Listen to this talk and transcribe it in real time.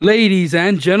Ladies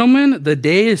and gentlemen, the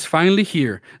day is finally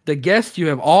here. The guest you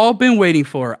have all been waiting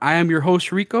for. I am your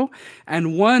host, Rico,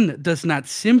 and one does not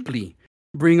simply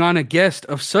bring on a guest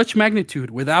of such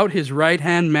magnitude without his right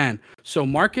hand man. So,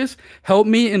 Marcus, help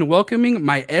me in welcoming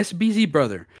my SBZ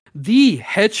brother, the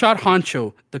headshot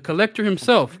honcho, the collector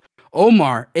himself,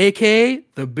 Omar, aka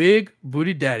the Big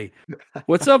Booty Daddy.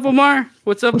 What's up, Omar?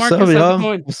 What's up, What's up, Marcus? How's it y'all?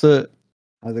 going? What's up?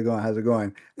 How's it going? How's it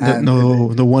going? The, And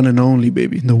no, the one and only,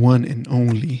 baby. The one and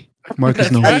only. Marcus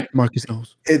That's knows. right. Marcus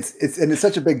knows. it's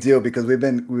such a big deal because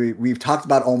we've talked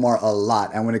about Omar a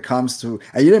lot, and when it comes to,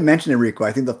 and you didn't mention Enrico.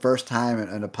 I think the first time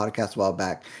in a podcast a while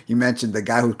back, you mentioned the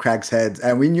guy who cracks heads,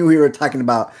 and we knew we were talking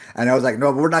about, and I was like,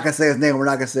 no, but we're not gonna say his name. We're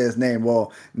not gonna say his name.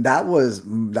 Well, that was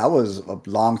a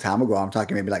long time ago. I'm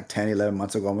talking maybe like 10, 11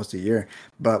 months ago, almost a year.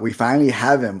 But we finally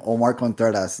have him, Omar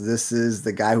Contreras. This is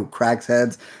the guy who cracks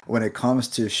heads when it comes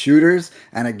to shooters.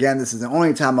 And again, this is the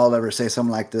only time I'll ever say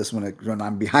something like this when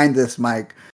I'm behind this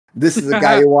mic. This is the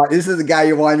guy you want. This is the guy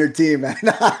you want on your team, man.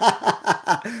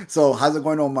 So, how's it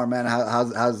going, Omar, man?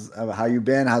 How you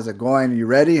been? How's it going? You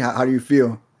ready? How do you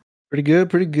feel? Pretty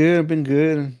good. Pretty good. I've been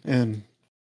good. And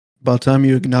about time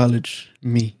you acknowledge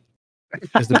me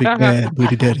as the big bad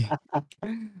booty daddy.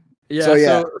 Yeah, So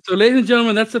yeah. so ladies and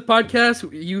gentlemen, that's the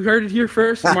podcast. You heard it here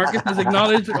first. Marcus has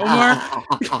acknowledged Omar,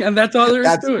 and that's all there is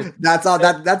That's to it. that's all.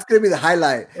 That's gonna be the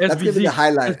highlight. That's gonna be SBZ. the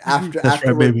highlight SBZ. That's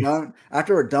right, baby.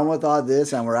 after we're done with all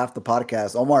this and we're off the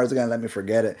podcast. Omar isn't gonna let me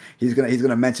forget it. He's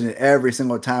gonna mention it every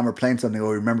single time we're playing something.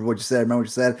 Oh, remember what you said? Remember what you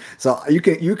said? So you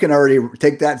can already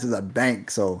take that to the bank.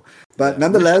 So, but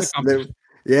nonetheless,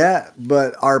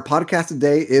 but our podcast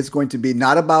today is going to be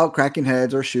not about cracking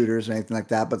heads or shooters or anything like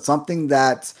that, but something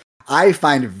that I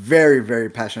find very, very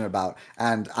passionate about.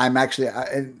 And I'm actually,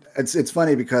 it's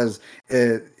funny because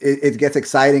it gets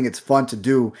exciting. It's fun to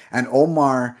do. And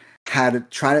Omar had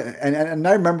tried, and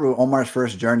I remember Omar's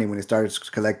first journey when he started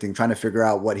collecting, trying to figure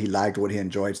out what he liked, what he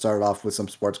enjoyed. Started off with some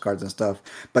sports cards and stuff,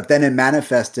 but then it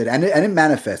manifested, and it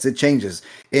manifests, it changes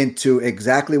into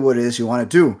exactly what it is you want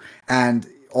to do. And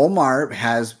Omar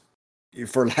has,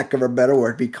 for lack of a better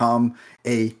word, become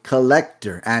a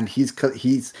collector, and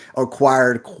he's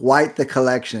acquired quite the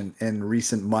collection in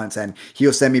recent months. And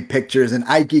he'll send me pictures, and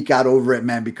I geek out over it,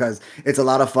 man, because it's a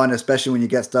lot of fun, especially when you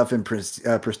get stuff in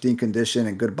pristine condition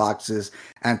and good boxes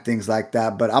and things like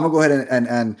that. But I'm gonna go ahead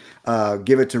and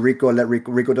give it to Rico. Let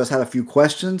Rico does have a few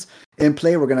questions in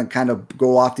play. We're going to kind of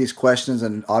go off these questions,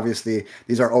 and obviously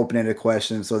these are open-ended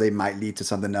questions, so they might lead to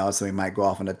something else, so we might go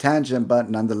off on a tangent, but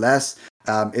nonetheless,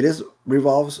 it is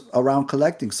revolves around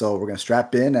collecting. So we're going to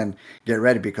strap in and get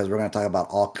ready because we're going to talk about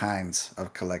all kinds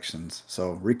of collections.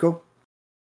 So Rico?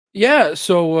 Yeah,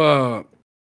 so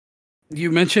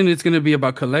you mentioned it's going to be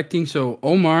about collecting. So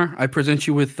Omar, I present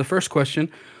you with the first question.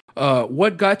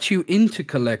 What got you into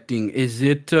collecting? Is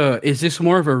this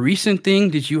more of a recent thing?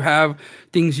 Did you have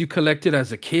things you collected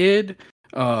as a kid?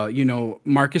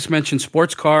 Marcus mentioned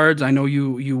sports cards. I know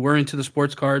you were into the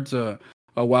sports cards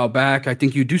a while back. I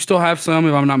think you do still have some,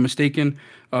 if I'm not mistaken.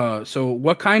 So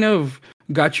what kind of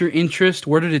got your interest?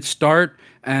 Where did it start?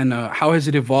 And how has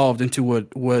it evolved into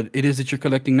what it is that you're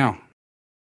collecting now?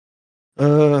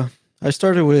 I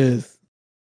started with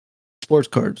sports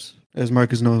cards. As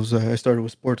Marcus knows, I started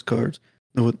with sports cards.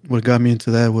 And what got me into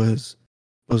that was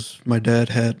my dad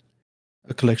had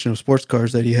a collection of sports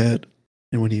cards that he had,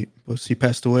 and when he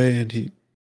passed away, and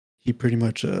he pretty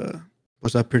much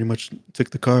I pretty much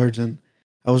took the cards, and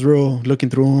I was real looking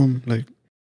through them,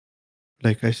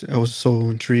 I was so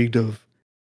intrigued of,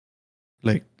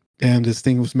 like, damn, this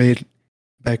thing was made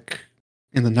back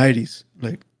in the 90s,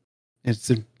 like, it's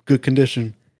in good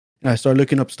condition. And I started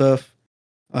looking up stuff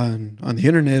on the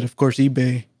internet, of course,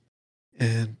 eBay,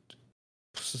 and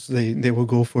they will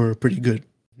go for a pretty good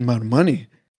amount of money.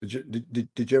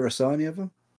 Did you ever sell any of them?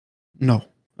 No,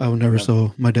 I will never No.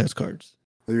 sell my dad's cards.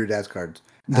 With your dad's cards?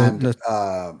 And And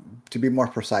to be more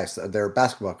precise, they're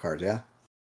basketball cards, yeah?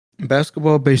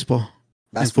 basketball, baseball, and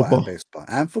Basketball and football. baseball.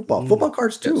 And football. Mm, Football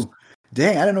cards too. Yes.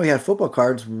 Dang, I didn't know he had football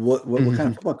cards. What kind of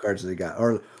Mhm. football cards does he got?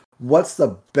 Or what's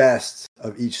the best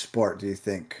of each sport, do you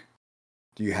think?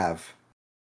 Do you have?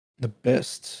 The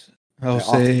best, I'll Yeah,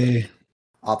 say,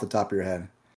 off the top of your head.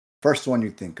 First one you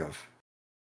think of.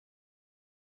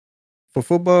 for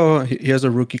football, he has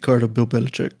a rookie card of Bill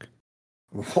Belichick.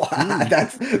 Wow,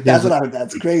 Mm.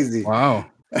 that's crazy. Wow.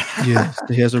 Yes,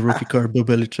 he has a rookie card, Bill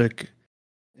Belichick,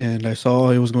 and I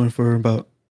saw it was going for about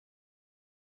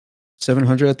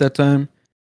 700 at that time.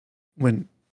 When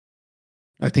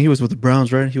I think he was with the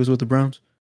Browns, right? He was with the Browns.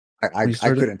 I, when I, you I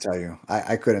started? couldn't tell you.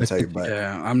 I couldn't I tell you, think but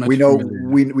Yeah, I'm not we too know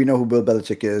familiar. we know who Bill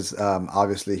Belichick is.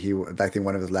 Obviously, I think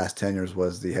one of his last tenures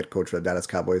was the head coach of the Dallas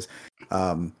Cowboys.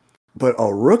 Um, but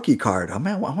a rookie card. Oh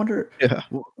man, I wonder yeah.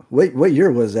 what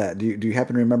year was that? Do you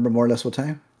happen to remember more or less what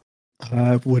time?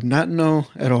 I would not know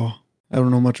at all. I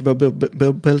don't know much about Bill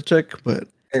Belichick, but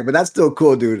Hey, but that's still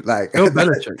cool, dude. Like Bill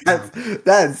Belichick.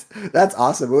 that's that's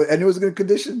awesome, and it was in good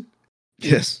condition.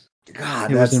 yes,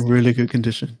 God, it was that's in really good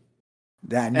condition.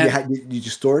 that. And Did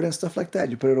you store it and stuff like that?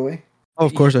 You put it away? Oh,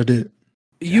 of course I did.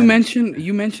 That is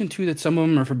you mentioned too that some of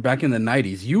them are from back in the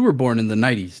 90s. You were born in the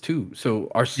 90s too.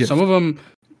 So are some Yes. of them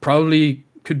probably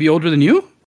could be older than you?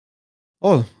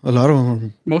 Oh, a lot of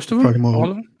them Most are of them? probably more. All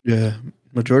of them? Yeah,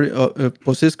 majority.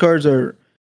 Well, his cards are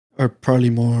probably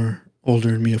more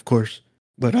older than me, of course.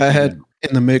 But I yeah. had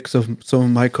in the mix of some of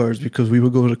my cards because we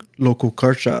would go to local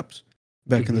card shops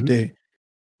back in the Mhm. day,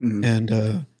 Mhm.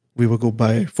 and we would go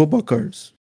buy football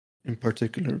cards in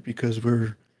particular because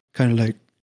we're kind of like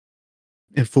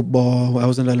in football. I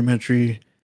was in elementary.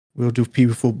 We'll do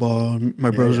PB football. My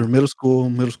Yeah, brothers yeah. are middle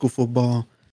school football.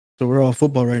 So we're all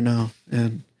football right now,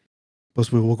 and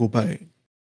plus we will go buy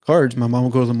cards. My mom will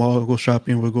go to the mall, we'll go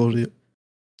shopping. We'll go to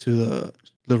the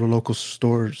little local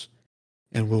stores,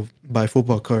 and we'll buy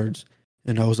football cards.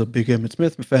 And I was a big Emmitt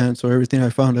Smith fan, so everything I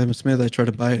found Emmitt Smith, I tried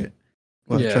to buy it.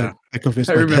 Well, Yeah. I I convinced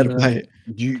my dad to remember buy that.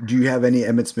 it. Do you have any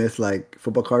Emmett Smith like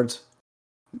football cards?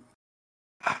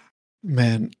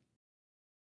 Man,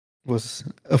 was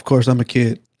of course I'm a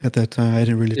kid at that time. I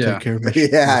didn't really take Yeah. care of my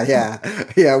Yeah,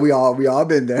 stuff. yeah. We all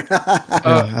been there.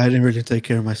 Uh, Yeah, I didn't really take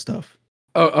care of my stuff.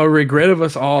 a regret of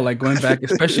us all, like going back,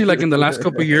 especially like in the last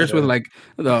couple of years with like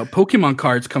the Pokemon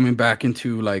cards coming back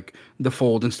into like the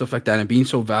fold and stuff like that and being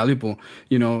so valuable.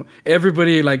 You know,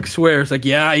 everybody like swears like,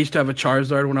 yeah, I used to have a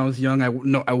Charizard when I was young.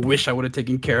 No, I wish I would have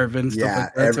taken care of it and stuff Yeah,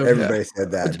 like that. So, Yeah, everybody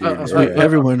said that, uh, dude. uh, sweet. uh, uh,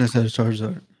 Everyone has had a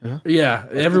Charizard. Yeah. yeah,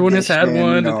 First everyone has had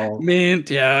edition, one. Mint,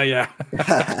 yeah, yeah.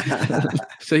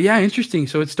 So yeah, interesting.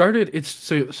 So it started.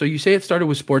 So you say it started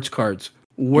with sports cards.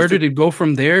 Where Just did it go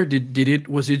from there? Did it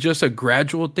was it just a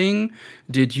gradual thing?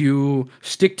 Did you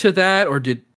stick to that, or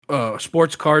did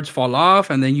sports cards fall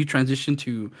off and then you transitioned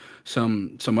to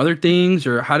some other things,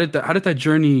 or how did that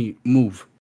journey move?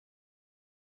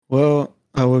 Well,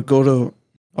 I would go to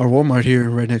our Walmart here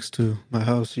right next to my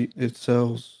house. It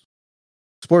sells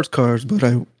sports cars, but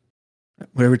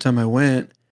every time I went,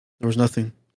 there was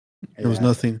nothing. There was yeah.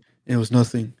 nothing. It was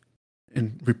nothing,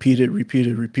 and repeat it,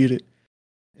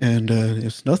 and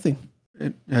it's nothing.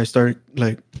 And I started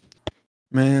like,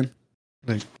 man,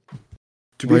 like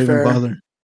To be why even fair, bother?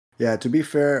 yeah. To be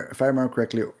fair, if I remember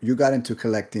correctly, you got into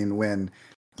collecting when,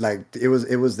 like, it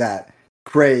was that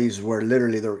craze where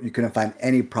literally you couldn't find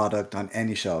any product on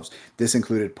any shelves. This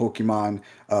included Pokemon,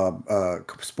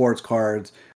 sports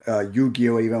cards,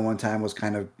 Yu-Gi-Oh! Even one time was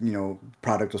kind of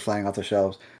product was flying off the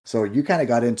shelves. So you kind of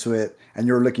got into it, and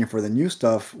you were looking for the new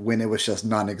stuff when it was just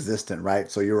non-existent, right?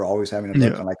 So you were always having to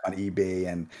look Yeah. on eBay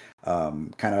and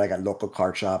kind of like at local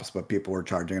card shops, but people were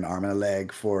charging an arm and a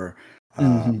leg for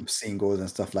hmm singles and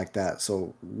stuff like that.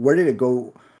 So where did it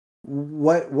go?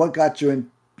 What got you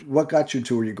in? What got you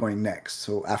to where you're going next?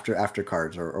 So after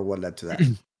cards, or what led to that?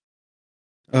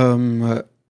 uh,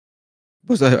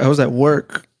 I was at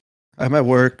work. I'm at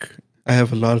work. I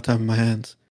have a lot of time in my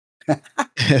hands,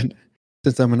 and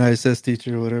since I'm an ISS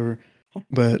teacher or whatever,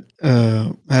 but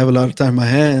I have a lot of time in my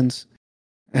hands,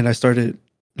 and I started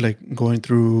like going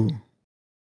through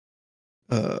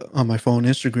on my phone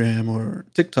Instagram or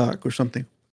TikTok or something,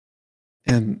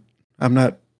 and I'm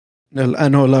not. I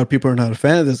know a lot of people are not a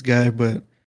fan of this guy, but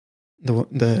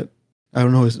that I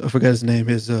don't know. I forgot his name.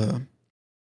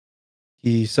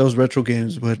 He sells retro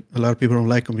games, but a lot of people don't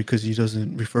like him because he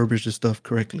doesn't refurbish the stuff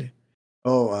correctly.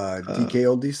 Oh, Uh, DK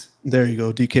Oldies. there you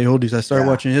go, DK Oldies. I started Yeah.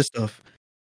 watching his stuff,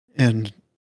 and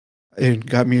it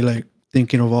got me like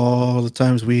thinking of all the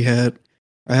times we had.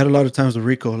 I had a lot of times with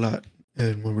Rico a lot,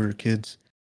 and when we were kids,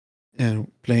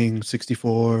 and playing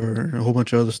 64 and a whole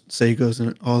bunch of other Segas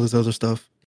and all this other stuff.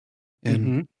 And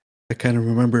Mm-hmm. I kind of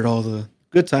remembered all the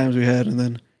good times we had, and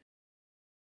then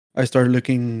I started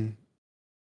looking.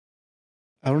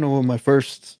 I don't know what my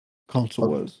first console Oh,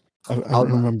 was. I I don't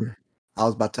was, remember. I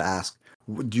was about to ask.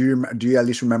 Do you at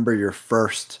least remember your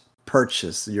first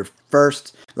purchase? Your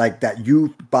first, like, that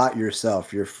you bought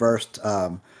yourself. Your first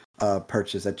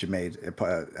purchase that you made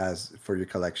as for your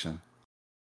collection.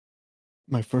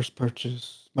 My first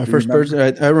purchase. My Do you first purchase.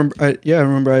 remember? I remember. Yeah, I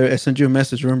remember. I sent you a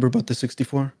message. Remember about the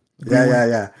 64, the Yeah, green one. yeah,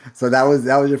 yeah. So that was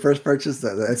your first purchase, the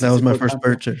That was my N64 first console.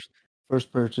 purchase.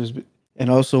 First purchase, and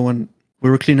also when we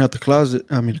were cleaning out the closet.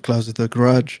 I mean, the closet, the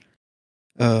garage.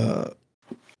 Uh,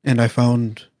 and I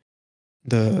found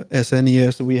the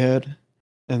SNES that we had,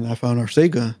 and I found our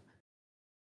Sega,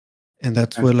 and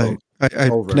that's And what so I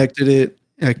over. connected it.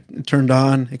 I turned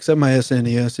on, except my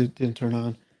SNES, it didn't turn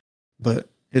on, but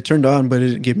it turned on, but it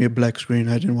didn't give me a black screen.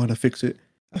 I didn't want to fix it.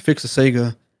 I fixed the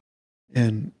Sega,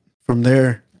 and from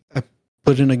there, I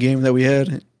put in a game that we had,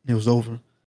 and it was over.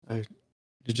 It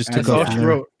just And took That's all off from she there.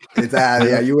 wrote. It's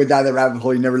yeah, you went down the rabbit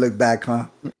hole. You never looked back, huh?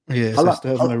 Yes, How I long?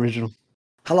 still have my original.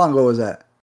 How long ago was that?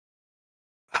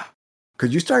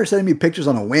 Because you started sending me pictures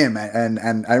on a whim, and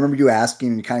I remember you asking,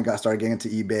 and you kind of started getting into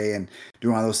eBay and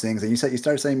doing all those things, and you said you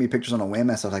started sending me pictures on a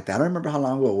whim and stuff like that. I don't remember how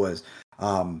long ago it was,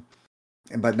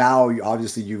 but now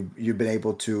obviously you've been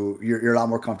able to you're a lot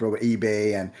more comfortable with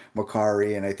eBay and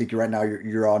Mercari, and I think right now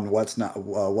you're on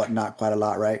whatnot quite a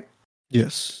lot, right?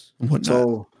 Yes, and whatnot.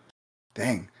 So,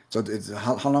 dang. So it's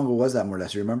how long ago was that, more or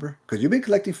less? You remember? Because you've been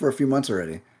collecting for a few months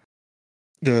already.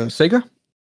 The Sega?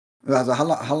 So how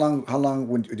long how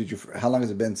long has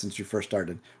it been since you first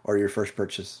started or your first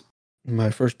purchase?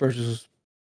 My first purchase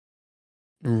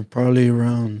was probably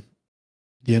around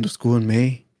the end of school in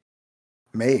May.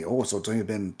 May. Oh, so it's only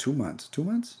been 2 months. 2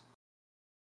 months?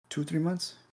 2, 3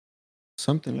 months?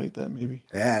 Something like that, maybe.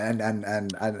 Yeah,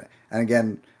 and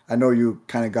again, I know you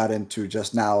kind of got into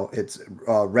just now. It's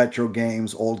retro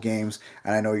games, old games,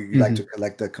 and I know you like to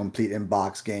collect the complete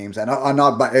in-box games, and I'm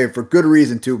not for good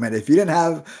reason too, man. If you didn't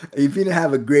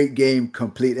have a great game,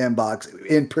 complete in-box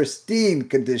in pristine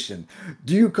condition,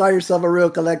 do you call yourself a real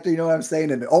collector? You know what I'm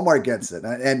saying? And Omar gets it,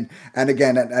 and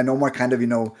again, and Omar kind of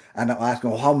and I'm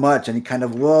asking, well, how much, and he kind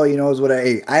of, well, is what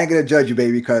I ain't gonna judge you,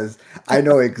 baby, because I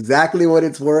know exactly what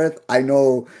it's worth. I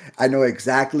know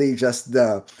exactly just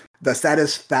the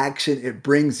satisfaction it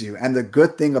brings you, and the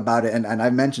good thing about it, and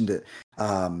I mentioned it,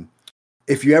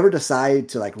 if you ever decide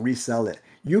to like resell it,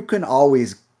 you can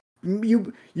always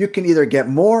you can either get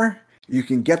more, you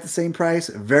can get the same price.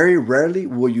 Very rarely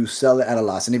will you sell it at a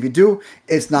loss, and if you do,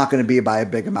 it's not going to be by a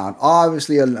big amount,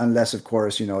 obviously, unless of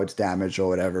course it's damaged or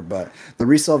whatever. But the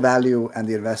resale value and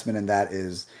the investment in that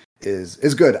is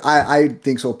good. I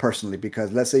think so personally,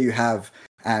 because let's say you have,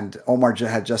 and Omar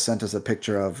had just sent us a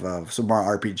picture of Super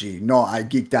Mario RPG. No, I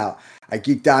geeked out.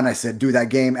 And I said, do that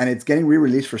game. And it's getting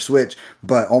re-released for Switch.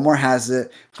 But Omar has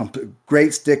it.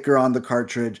 Great sticker on the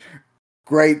cartridge.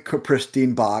 Great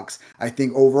pristine box. I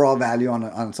think overall value on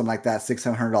something like that,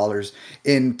 $600-700.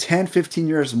 In 10, 15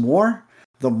 years more,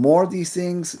 the more these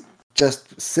things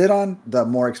just sit on, the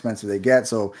more expensive they get.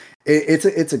 So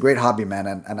it's a great hobby, man.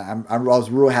 And I was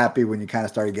real happy when you kind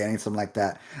of started getting something like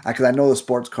that, because I know the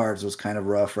sports cards was kind of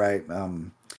rough, right?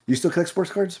 You still collect sports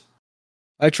cards?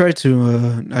 I tried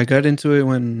to. I got into it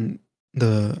when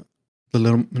the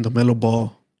Melo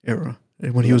Ball era,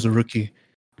 when he was a rookie,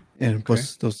 and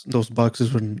plus those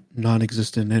boxes were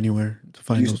non-existent anywhere to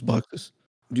find those boxes.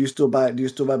 Do you still buy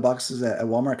boxes at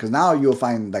Walmart? Because now you'll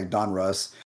find like Don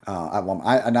Russ at Walmart.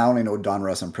 I only know Don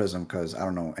Russ and Prism because I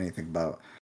don't know anything about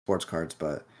sports cards.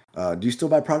 But do you still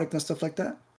buy product and stuff like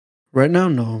that? Right now,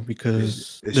 no,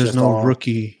 because It's there's just no all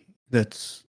rookie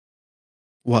that's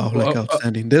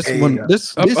outstanding. This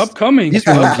upcoming, these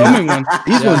the ones, upcoming one.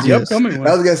 These ones, the yes. upcoming one.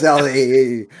 I was gonna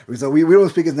say, hey. So we don't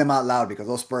speak his name out loud because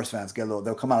those Spurs fans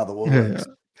they'll come out of the woodworks.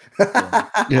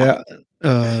 Yeah.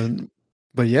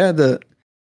 But yeah,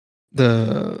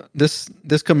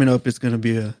 this coming up is gonna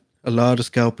be a lot of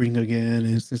scalping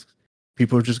again.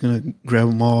 People are just gonna grab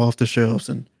them all off the shelves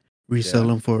and resell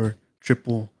them for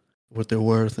triple what they're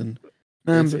worth, and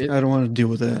I don't want to deal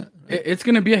with that. It's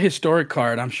going to be a historic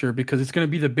card, I'm sure, because it's going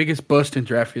to be the biggest bust in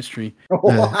draft history.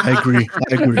 I agree.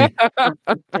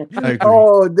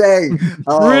 Oh, dang.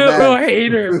 Oh, real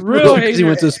hater. Real hater. He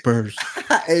went to Spurs.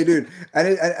 Hey, dude.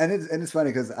 And it's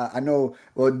funny because I know,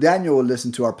 well, Daniel will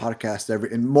listen to our podcast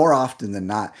and more often than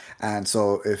not. And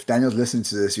so if Daniel's listening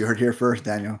to this, you heard here first,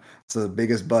 Daniel. It's the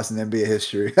biggest bust in NBA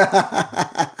history.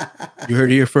 You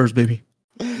heard it here first, baby.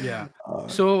 Yeah.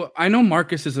 So I know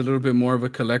Marcus is a little bit more of a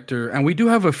collector, and we do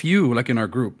have a few like in our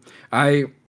group.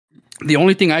 The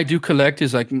only thing I do collect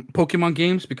is like Pokemon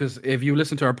games, because if you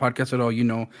listen to our podcast at all, you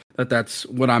know that's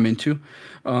what I'm into.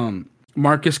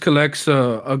 Marcus collects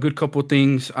a good couple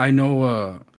things. I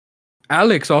know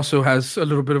Alex also has a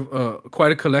little bit of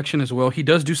quite a collection as well. He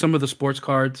does do some of the sports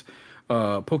cards,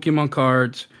 Pokemon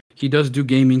cards. He does do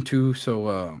gaming too.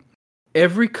 So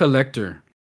every collector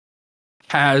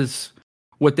has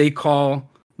what they call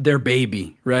their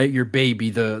baby, right? Your baby,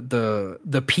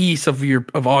 the piece of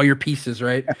all your pieces,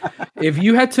 right? If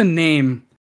you had to name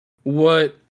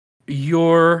what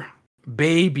your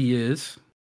baby is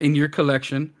in your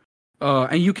collection,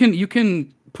 and you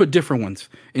can put different ones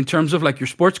in terms of like your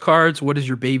sports cards. What is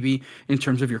your baby? In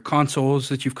terms of your consoles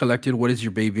that you've collected, what is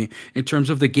your baby? In terms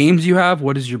of the games you have,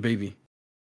 what is your baby?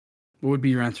 What would be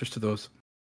your answers to those?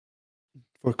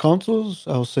 For consoles,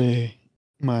 I'll say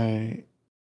my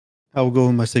I will go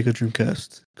with my Sega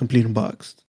Dreamcast, complete and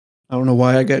boxed. I don't know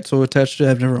why I got so attached to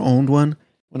it. I've never owned one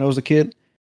when I was a kid,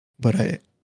 but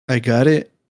I got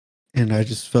it and I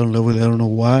just fell in love with it. I don't know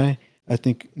why. I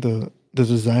think the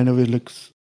design of it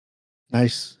looks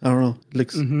nice. I don't know. It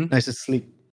looks nice and sleek.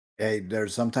 Hey,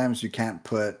 there's sometimes you can't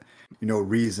put,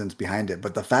 reasons behind it.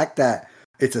 But the fact that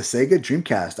it's a Sega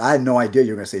Dreamcast, I had no idea you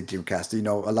were going to say Dreamcast.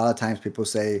 A lot of times people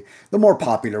say the more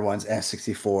popular ones,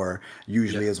 N64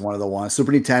 usually is one of the ones,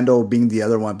 Super Nintendo being the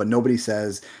other one, but nobody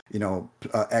says,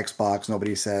 Xbox,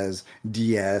 nobody says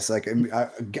DS. Like, and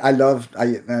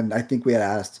I think we had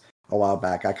asked a while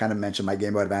back, I kind of mentioned my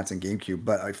Game Boy Advance and GameCube,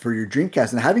 but for your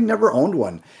Dreamcast, and having never owned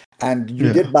one, and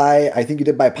you did buy, I think you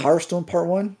did buy Power Stone Part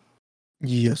 1?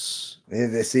 Yes.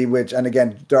 See, and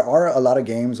again, there are a lot of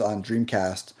games on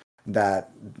Dreamcast that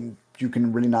you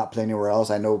can really not play anywhere else.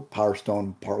 I know Power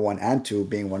Stone Part 1 and 2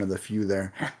 being one of the few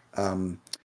there.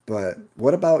 But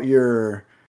what about your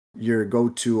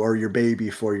go-to or your baby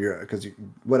for because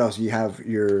what else? You have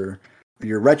your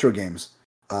retro games.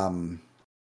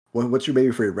 What's your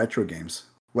baby for your retro games?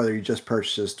 Whether you just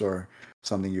purchased or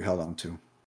something you held on to.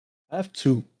 I have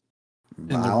two.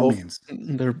 By all means.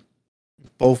 They're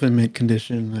both in mint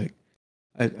condition. Like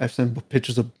I've sent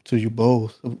pictures to you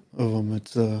both of them.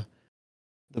 It's the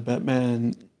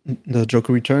Batman, the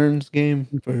Joker Returns game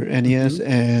for NES,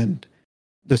 and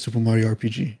the Super Mario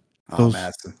RPG. Those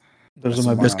are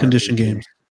my best condition games.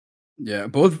 Yeah,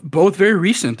 both very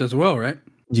recent as well, right?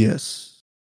 Yes.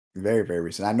 Very, very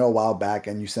recent. I know a while back,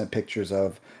 and you sent pictures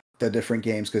of the different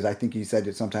games because I think you said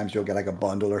that sometimes you'll get like a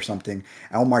bundle or something.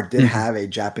 Omar did have a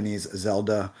Japanese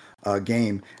Zelda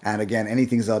game, and again,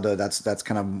 anything Zelda, that's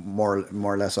kind of more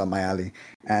or less on my alley.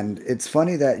 And it's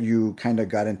funny that you kind of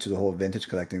got into the whole vintage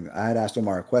collecting. I had asked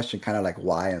Omar a question, kind of like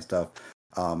why and stuff.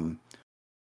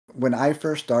 When I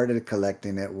first started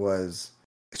collecting, it was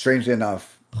strangely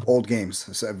enough old games.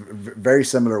 So a very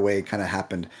similar way kind of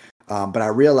happened, but I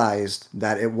realized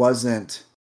that it wasn't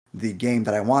the game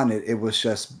that I wanted. It was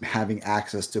just having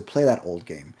access to play that old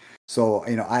game. So,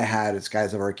 I had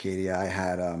Skies of Arcadia. I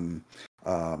had, Bat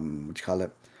and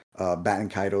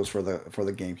Kaitos for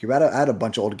the GameCube. I had a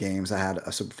bunch of old games. I had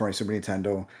for my Super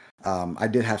Nintendo. I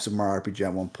did have Super Mario RPG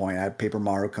at one point. I had Paper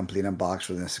Mario Complete and Box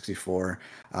for the N64.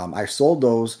 I sold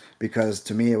those because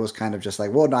to me it was kind of just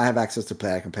like, well, now I have access to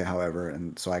play. I can play however.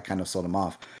 And so I kind of sold them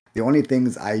off. The only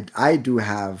things I do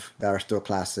have that are still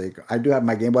classic, I do have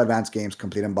my Game Boy Advance games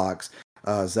complete in box,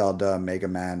 Zelda, Mega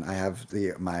My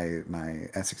my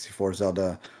N64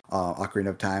 Zelda, Ocarina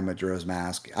of Time, Majora's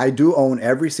Mask. I do own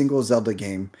every single Zelda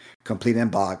game complete in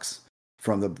box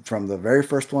from the very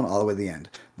first one all the way to the end.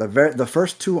 The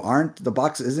first two aren't. The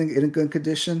box isn't in good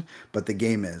condition, but the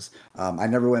game is. I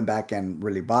never went back and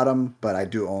really bought them, but I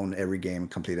do own every game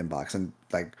complete in box, and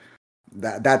like.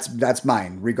 That's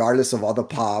mine, regardless of all the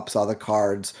pops, all the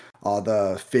cards, all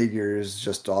the figures,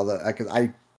 just all the.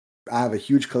 I have a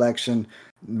huge collection.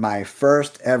 My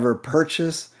first ever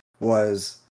purchase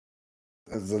was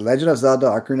The Legend of Zelda: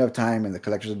 Ocarina of Time in the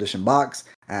Collector's Edition box,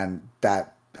 and that's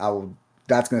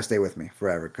gonna stay with me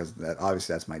forever because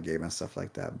obviously that's my game and stuff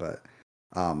like that. But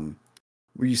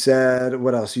you said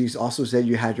what else? You also said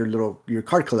you had your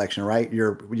card collection, right?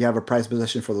 You have a prized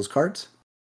possession for those cards.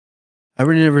 I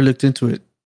really never looked into it,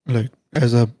 like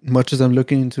as much as I'm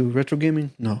looking into retro gaming.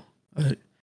 No,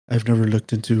 I've never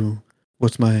looked into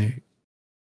what's my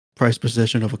price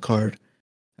possession of a card.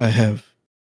 I have.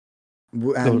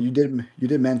 And you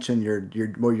did mention your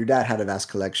dad had a vast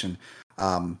collection.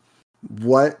 You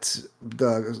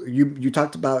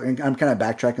talked about, and I'm kind of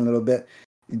backtracking a little bit,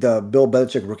 the Bill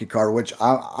Belichick rookie card, which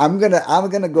I'm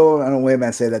gonna go on a whim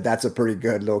and say that's a pretty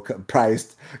good low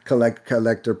priced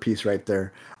collector piece right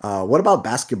there. What about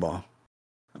basketball?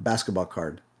 A basketball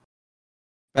card.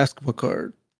 Basketball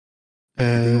card.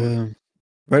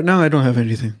 Right now I don't have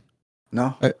anything.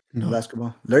 No, no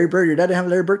basketball. Larry Bird. Your dad didn't have a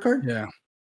Larry Bird card? Yeah.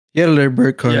 He had a Larry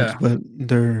Bird cards, but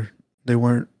they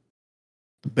weren't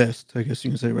the best, I guess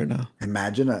you can say right now.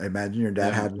 Imagine your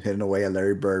dad had hidden away a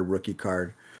Larry Bird rookie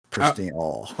card. Pristine.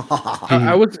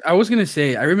 I was gonna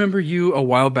say, I remember you a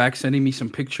while back sending me some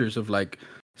pictures of like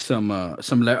some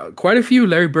quite a few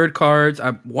Larry Bird cards.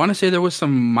 I want to say there was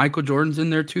some Michael Jordans in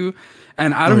there too,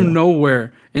 and out of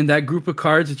nowhere in that group of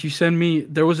cards that you sent me,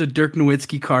 there was a Dirk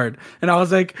Nowitzki card, and I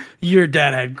was like, your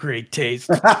dad had great taste.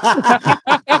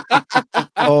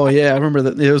 Oh yeah, I remember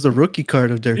that. It was a rookie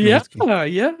card of Dirk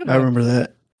Nowitzki. Yeah. I remember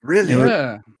that. Really?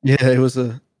 Yeah. It was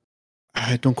a.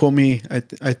 Don't quote me.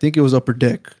 I think it was Upper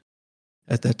Deck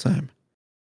at that time.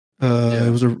 Yeah. It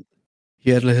was a.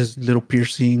 He had his little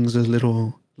piercings, his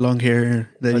little long hair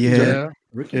that he Lucky had. Dirk? Yeah.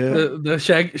 Rookie Yeah, card? The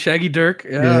Shaggy Dirk.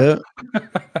 Yeah.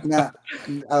 yeah, Now,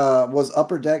 was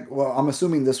Upper Deck? Well, I'm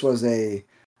assuming this was a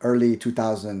early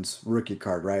 2000s rookie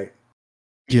card, right?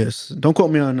 yes. Don't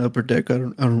quote me on Upper Deck. I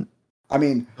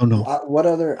mean, Don't know. what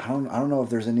other? I don't know if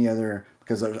there's any other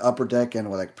because there's Upper Deck and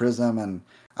like Prism and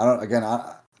I don't. Again,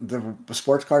 the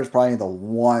sports card is probably the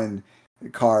one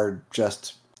card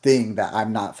just thing that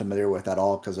I'm not familiar with at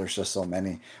all because there's just so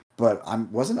many. But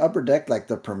wasn't Upper Deck like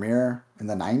the premiere in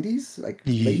the 90s, like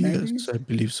late Yes, 90s? I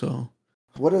believe so.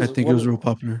 What I is think it what? was real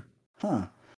popular. Huh.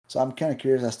 So I'm kind of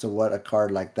curious as to what a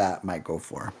card like that might go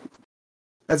for.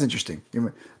 That's interesting.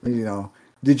 You know,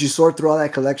 did you sort through all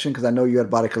that collection? Because I know you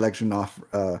had bought a collection off.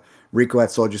 Rico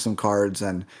had sold you some cards,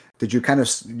 and did you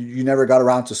you never got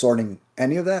around to sorting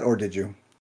any of that, or did you?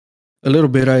 A little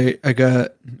bit. I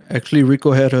got actually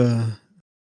Rico had a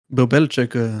Bill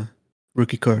Belichick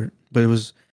rookie card, but it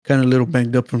was kind of a little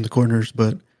banged up from the corners.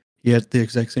 But he had the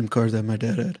exact same cards that my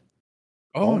dad had.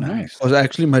 Oh, Oh, nice. Was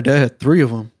actually my dad had three of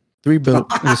them,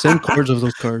 the same cards of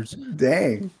those cards.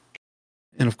 Dang.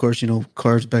 And of course,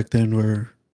 cards back then were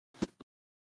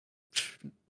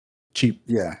cheap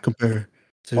Yeah. compared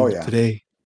to Oh, yeah. today.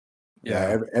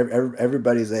 Yeah.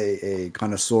 Everybody's a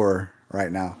connoisseur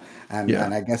right now, and Yeah.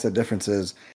 I guess the difference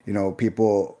is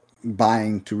people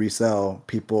buying to resell,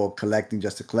 people collecting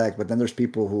just to collect, but then there's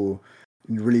people who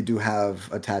really do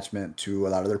have attachment to a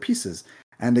lot of their pieces.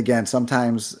 And again,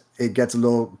 sometimes it gets a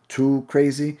little too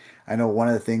crazy. I know one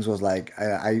of the things was like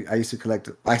I used to collect,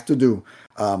 I still do,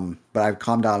 but I've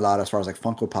calmed down a lot as far as like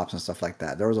Funko Pops and stuff like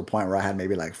that. There was a point where I had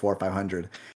maybe like 400 or 500,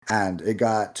 and it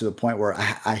got to the point where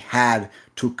I had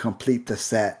to complete the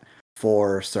set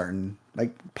for certain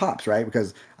like pops, right?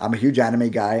 Because I'm a huge anime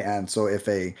guy, and so if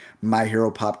a My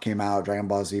Hero pop came out, Dragon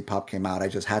Ball Z pop came out, I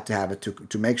just had to have it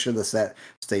to make sure the set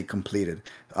stayed completed.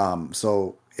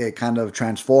 So it kind of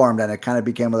transformed, and it kind of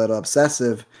became a little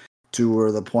obsessive to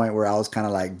where the point where I was kind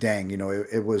of like, dang,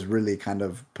 it was really kind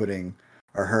of putting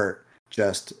a hurt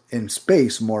just in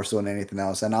space more so than anything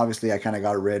else. And obviously, I kind of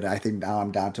got rid. I think now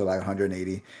I'm down to like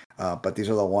 180. But these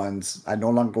are the ones I no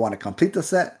longer want to complete the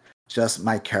set, just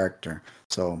my character.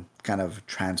 So kind of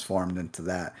transformed into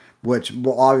that. Which,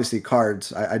 well, obviously,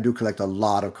 cards. I do collect a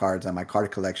lot of cards on my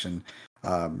card collection.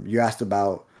 You asked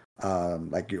about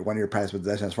like one of your prized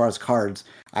possessions. As far as cards,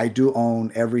 I do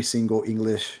own every single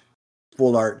English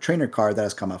full art trainer card that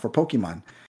has come out for Pokemon.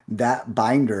 That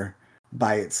binder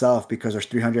by itself, because there's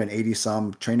 380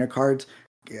 some trainer cards,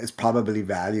 is probably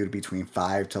valued between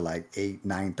 $5,000 to like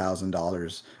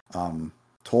 $8,000-$9,000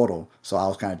 total. So I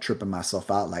was kind of tripping myself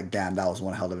out like, damn, that was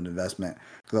one hell of an investment,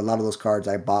 because a lot of those cards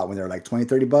I bought when they were like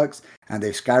 20-30 bucks, and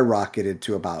they've skyrocketed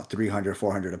to about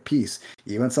 300-400 a piece.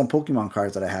 Even some Pokemon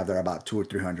cards that I have, they're about 200 or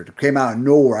 300. It came out of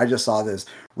nowhere. I just saw this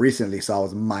recently, so I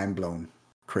was mind blown.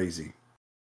 Crazy.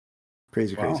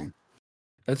 Wow.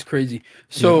 That's crazy.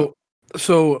 So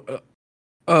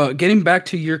getting back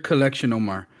to your collection,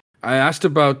 Omar, I asked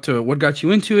about what got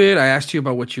you into it. I asked you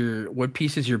about what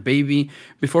piece is your baby.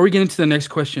 Before we get into the next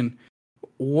question,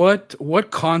 what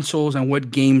consoles and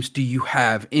what games do you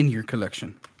have in your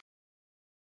collection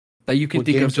that you can What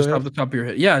think of games do just I off have? the top of your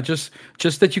head? Yeah, just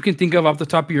that you can think of off the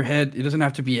top of your head. It doesn't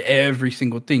have to be every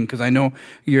single thing, because I know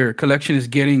your collection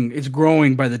it's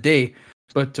growing by the day.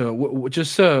 But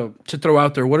just to throw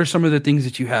out there, what are some of the things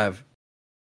that you have?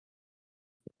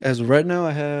 As of right now,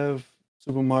 I have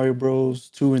Super Mario Bros.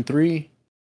 2 and 3,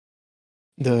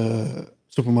 the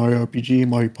Super Mario RPG,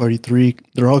 Mario Party 3.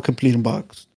 They're all complete in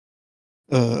box.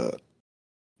 Uh,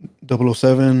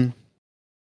 007,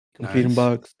 complete in Nice.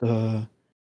 box. The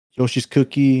Yoshi's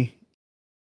Cookie.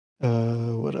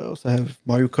 What else? I have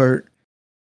Mario Kart,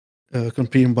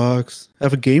 complete in box. I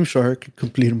have a Game Shark,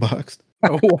 complete in box.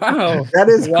 Oh, wow. That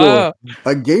is cool. Wow.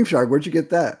 A Game Shark. Where'd you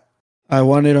get that? I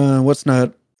want it on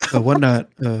whatnot, on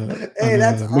Hey,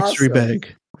 that's a mystery awesome.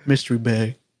 bag. Mystery bag.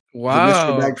 Is the mystery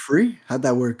Wow. bag free? How'd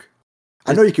that work?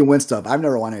 I know It, you can win stuff. I've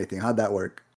never won anything. How'd that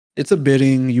work? it's a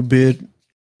bidding. You bid,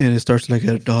 and it starts like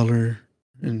at $1,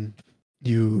 and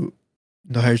you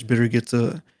the highest bidder gets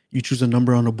you choose a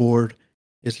number on the board.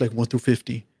 It's like 1 through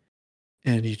 50,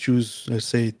 and you choose, let's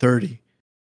say, 30,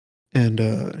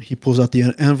 and he pulls out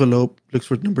the envelope, looks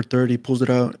for number 30, pulls it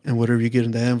out, and whatever you get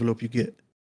in the envelope, you get.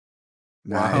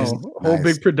 Nice. Wow. Whole Nice.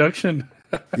 big production.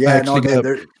 I Yeah, no, actually got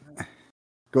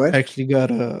go I ahead. actually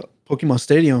got a Pokemon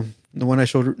Stadium, the one I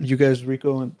showed you guys,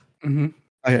 Rico, and Hmm.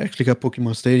 I actually got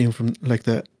Pokemon Stadium from like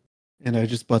that, and I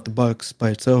just bought the box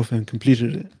by itself and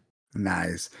completed it.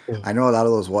 Nice. Yeah. I know a lot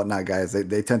of those whatnot guys.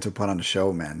 They tend to put on a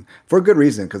show, man, for a good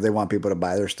reason because they want people to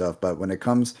buy their stuff. But when it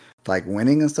comes to like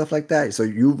winning and stuff like that, so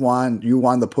you won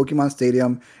the Pokemon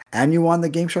Stadium and you won the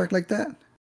Game Shark like that.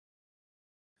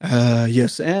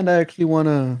 Yes, and I actually won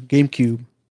a GameCube.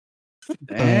 It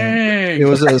Dang.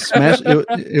 was a smash.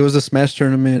 It was a smash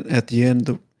tournament. At the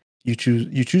end, you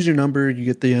choose your number, you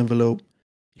get the envelope,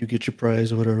 you get your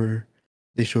prize or whatever.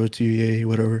 They show it to you, yay,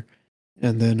 whatever,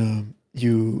 and then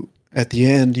you at the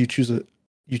end you choose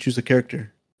a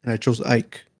character, and I chose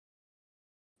Ike,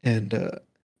 and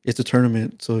it's a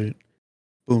tournament, so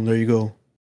boom, there you go.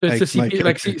 It's a Ike's my CPU,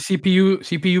 like character.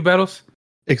 CPU battles.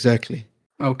 Exactly.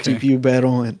 Okay. CPU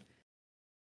battle, and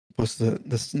was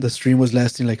the stream was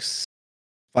lasting like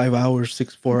 5 hours,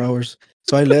 4 hours.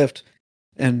 So I left,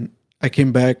 and I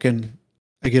came back, and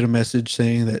I get a message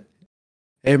saying that,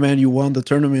 "Hey man, you won the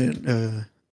tournament.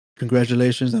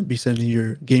 Congratulations! I'll be sending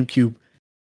your GameCube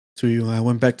to you." I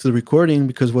went back to the recording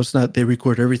because what's not they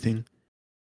record everything,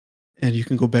 and you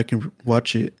can go back and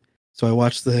watch it. So I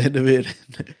watched the end of it.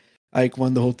 Ike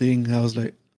won the whole thing. I was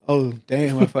like, "Oh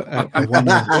damn! I won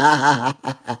that."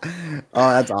 Oh,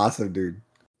 that's awesome, dude.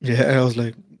 Yeah, I was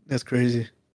like, "That's crazy."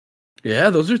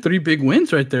 Yeah, those are 3 big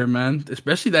wins right there, man.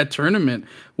 Especially that tournament.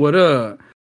 What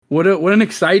an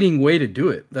exciting way to do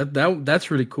it. That's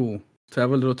really cool to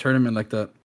have a little tournament like that.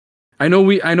 I know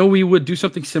we would do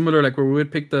something similar, like where we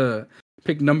would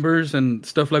pick numbers and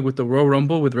stuff like with the Royal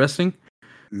Rumble with wrestling.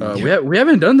 We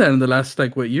haven't done that in the last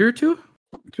like what, year or two?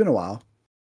 It's been a while.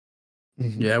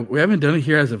 Mhm. Yeah, we haven't done it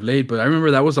here as of late, but I remember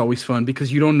that was always fun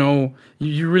because you don't know,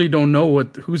 you really don't know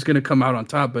who's gonna come out on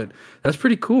top. But that's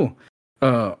pretty cool.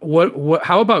 What?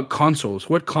 How about consoles?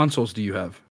 What consoles do you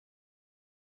have?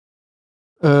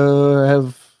 I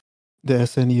have the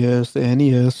SNES, the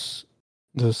NES,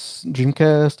 the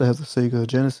Dreamcast. I have the Sega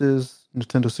Genesis,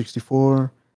 Nintendo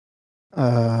 64, a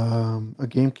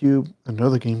GameCube,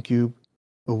 another GameCube,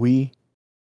 a Wii,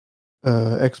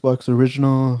 Xbox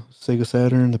original, Sega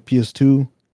Saturn, the PS2.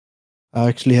 I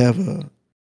actually have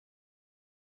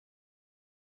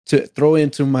to throw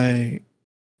into my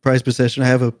prized possession. I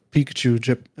have a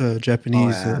Pikachu Oh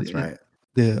Japanese, yeah, that's right.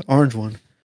 the orange one,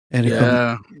 and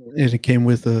Yeah, it came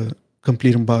with a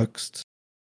complete unboxed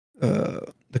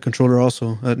the controller,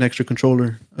 also an extra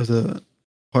controller of the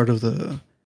part of the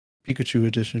Pikachu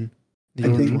edition, the I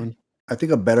orange think one. I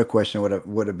think a better question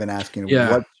would have been asking,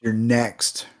 yeah. what's your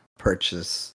next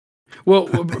purchase? Well,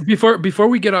 before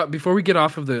we get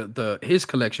off of the his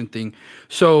collection thing,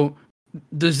 so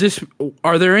does this?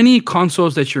 Are there any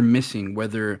consoles that you're missing?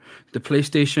 Whether the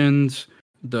PlayStations,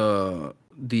 the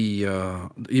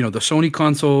Sony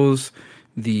consoles,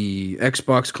 the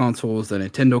Xbox consoles, the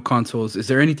Nintendo consoles. Is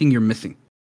there anything you're missing?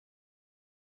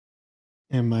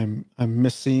 And I'm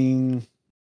missing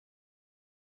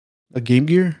a Game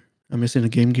Gear. I'm missing a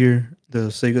Game Gear, the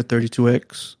Sega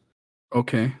 32X,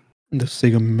 Okay. the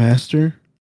Sega Master.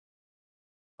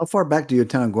 How far back do you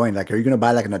intend on going? Like, are you gonna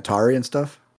buy like an Atari and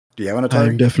stuff? Do you have an I'm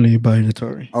Atari? definitely buying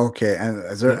Atari. Okay, and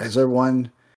is there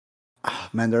one? Oh,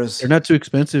 man, there's They're not too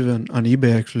expensive on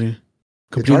eBay actually.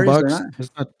 Complete Ataris. They're box. not.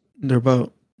 It's not. They're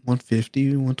about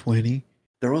 150, 120.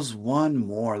 There was one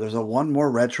more. There's a one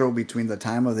more retro between the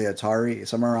time of the Atari,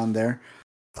 somewhere around there.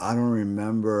 I don't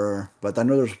remember, but I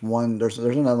know there's one. There's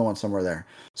another one somewhere there.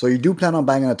 So you do plan on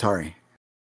buying an Atari,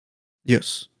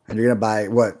 Yes. and you're gonna buy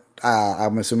what?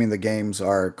 I'm assuming the games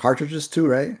are cartridges too,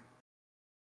 right?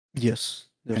 Yes.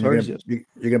 There's And you're always gonna yes.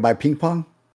 you're gonna buy ping pong.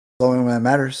 The only one that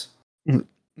matters. Hey,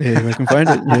 if I can find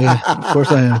it, yeah, of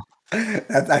course I am.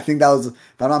 I think that was, if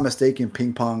I'm not mistaken,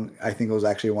 ping pong. I think it was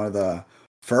actually one of the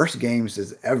first games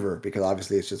is ever, because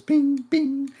obviously it's just ping,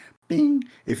 ping, ping.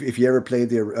 If you ever played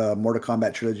the Mortal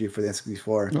Kombat trilogy for the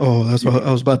N64, Oh, that's what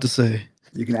I was about to say.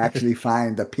 you can actually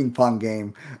find the ping pong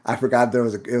game. I forgot there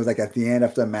was it was like at the end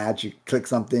after a match, you click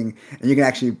something and you can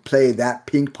actually play that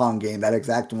ping pong game, that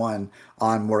exact one,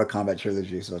 on Mortal Kombat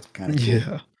trilogy. So it's kind of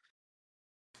cool.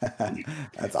 Yeah.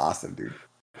 That's awesome, dude.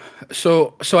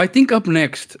 So I think up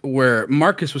next, where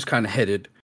Marcus was kind of headed,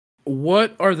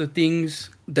 what are the things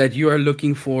that you are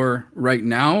looking for right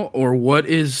now, or what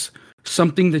is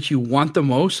something that you want the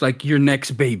most, like your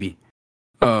next baby?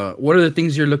 What are the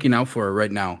things you're looking out for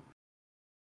right now?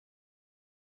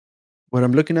 What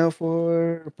I'm looking out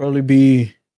for will probably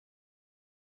be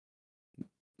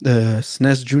the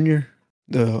SNES Junior,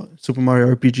 the Super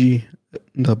Mario RPG,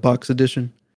 the box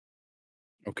edition,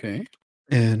 Okay.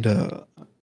 and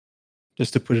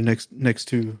just to put it next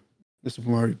to the Super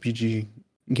Mario RPG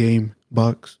game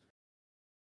box.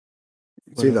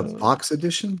 See the But, box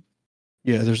edition?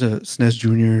 yeah, there's a SNES E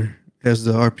Junior, has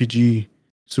the RPG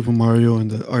Super Mario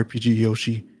and the RPG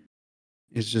Yoshi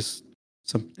It's just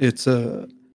it's a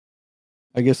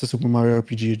I guess a Super Mario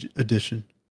RPG edition.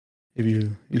 If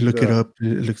you look it The up,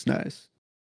 it looks nice.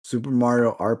 Super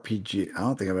Mario RPG. I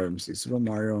don't think I've ever seen Super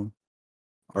Mario.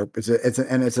 It's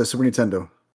a Super Nintendo.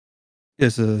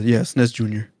 It's a SNES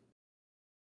Junior.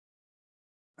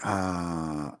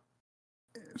 Uh,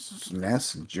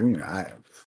 SNES Junior.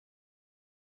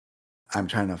 I'm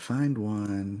trying to find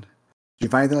one. Did you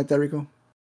find anything like that, Rico?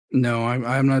 No,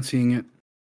 I'm not seeing it.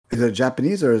 Is it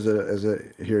Japanese or is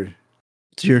it here?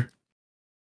 It's here.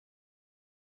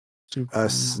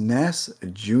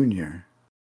 SNES Junior.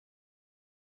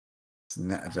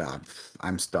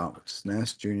 I'm stumped.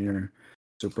 SNES Junior,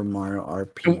 Super Mario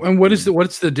RPG. And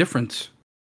what's the difference?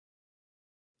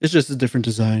 It's just a different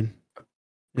design.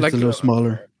 It's Like, a little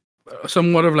smaller.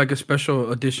 Somewhat of like a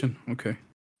special edition. Okay.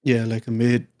 Yeah, like a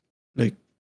mid, like,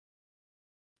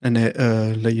 and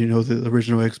like the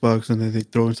original Xbox, and then they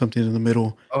throw in something in the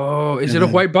middle. Oh, is it a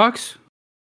white box?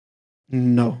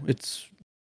 No, it's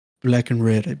black and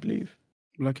red, I believe.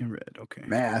 Black and red. Okay.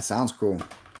 Man, that sounds cool.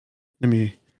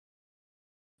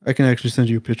 I can actually send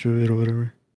you a picture of it or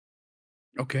whatever.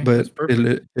 Okay, But that's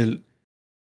perfect. It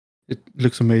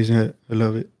looks amazing. I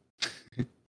love it.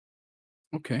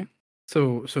 Okay.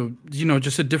 So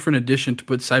just a different edition to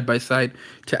put side by side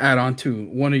to add on to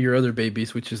one of your other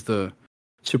babies, which is the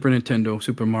Super Nintendo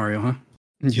Super Mario, huh?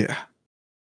 Yeah.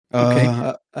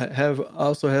 Okay. I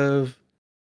also have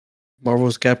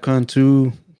Marvel's Capcom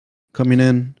 2 coming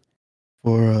in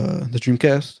for the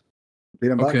Dreamcast.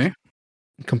 Okay.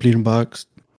 Complete in box.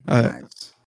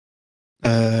 Nice. I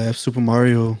have Super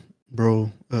Mario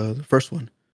Bro, the first one,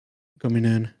 coming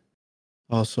in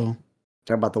also.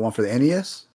 Talk about the one for the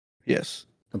NES? Yes.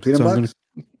 Complete in box?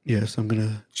 I'm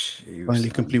gonna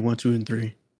finally complete 1, 2, and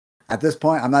 3. At this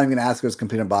point, I'm not even gonna ask if it's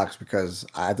complete in box because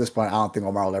at this point, I don't think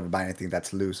Omar will ever buy anything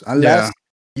that's loose unless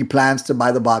he plans to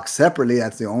buy the box separately.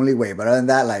 That's the only way. But other than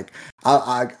that, like,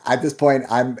 at this point,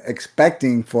 I'm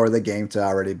expecting for the game to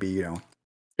already be,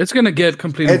 it's gonna get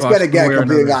complete. It's gonna get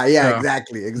complete. Yeah,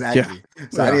 exactly. Yeah.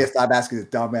 So I need to stop asking the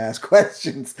dumbass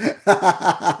questions.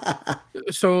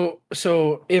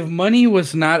 So if money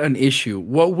was not an issue,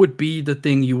 what would be the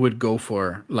thing you would go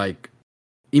for, like,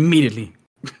 immediately?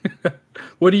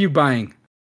 What are you buying?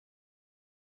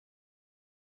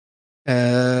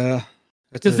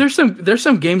 Because there's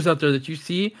some games out there that you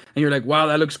see and you're like, wow,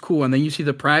 that looks cool, and then you see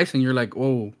the price and you're like,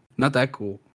 oh, not that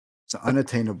cool. It's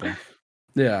unattainable.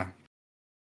 Yeah.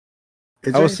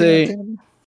 I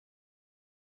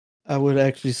would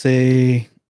actually say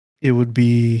it would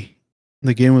be,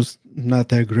 the game was not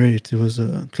that great. It was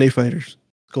Clay Fighters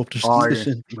Sculptor's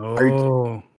Edition.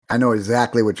 I know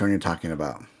exactly which one you're talking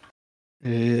about.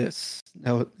 Yes.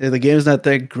 Now, the game is not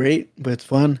that great, but it's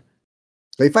fun.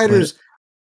 Clay Fighters.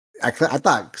 I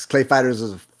thought Clay Fighters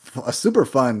was a super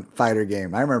fun fighter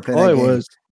game. I remember playing that game.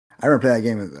 I remember playing that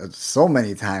game so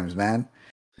many times, man.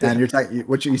 And you're talking,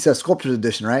 you said Sculptor's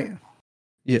Edition, right?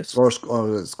 Yes. Or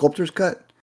Sculptor's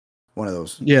Cut? One of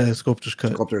those. Yeah, Sculptor's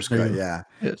Cut. Sculptor's Cut, yeah.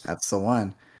 Yes. That's the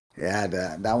one. Yeah,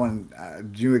 that one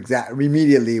drew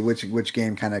immediately which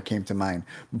game kind of came to mind.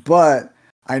 But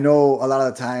I know a lot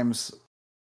of the times,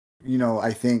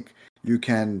 I think you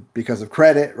can, because of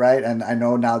credit, right? And I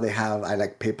know now they have,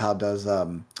 PayPal does,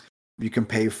 you can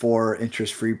pay for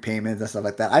interest-free payments and stuff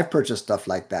like that. I've purchased stuff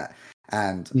like that.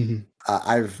 And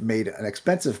I've made an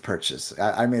expensive purchase.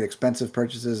 I made expensive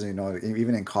purchases,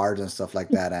 even in cards and stuff like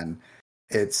that. And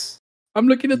I'm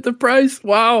looking at the price.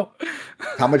 Wow.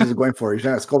 How much is it going for?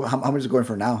 How much is it going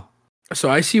for now? So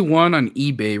I see one on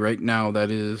eBay right now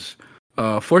that is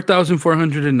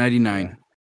 $4,499. Yeah.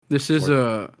 This is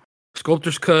a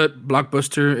Sculptor's Cut,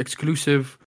 Blockbuster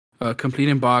exclusive, complete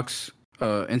in box,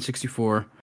 N64.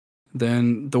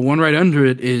 Then the one right under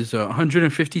it is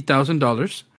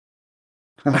 $150,000.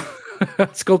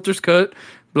 Sculptor's Cut,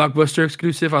 Blockbuster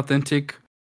exclusive, authentic,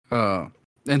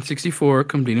 N64,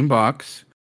 complete in box.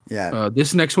 Yeah.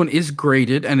 This next one is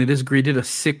graded, and it is graded a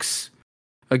 6.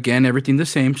 Again, everything the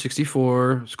same.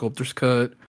 64, Sculptor's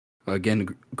Cut.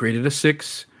 Again, graded a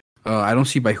 6. I don't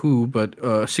see by who, but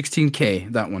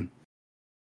 $16K, that one.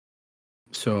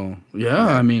 So yeah,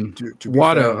 I mean,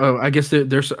 WADA. I guess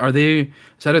there's. Are they?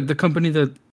 Is that the company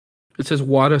that it says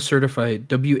WATA certified?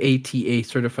 WATA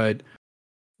certified.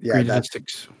 Yeah, that's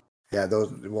 6. Yeah,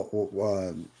 those.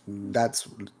 That's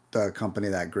the company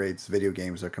that grades video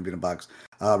games or complete in box.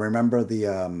 Remember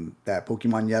that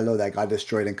Pokemon Yellow that got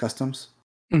destroyed in customs?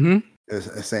 Mm-hmm. It's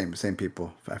the same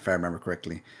people, if I remember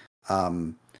correctly.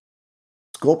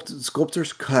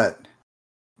 Sculptor's Cut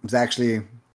was actually,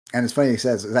 and it's funny he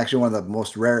says it's actually one of the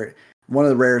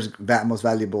rarest, most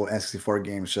valuable N64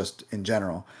 games just in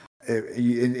general.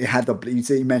 it had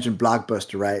you mentioned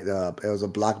Blockbuster, right? It was a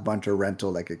Blockbuster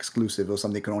rental, like exclusive. It was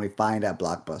something you could only find at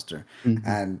Blockbuster,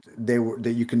 and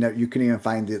you couldn't even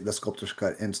find the sculptor's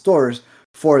cut in stores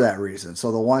for that reason.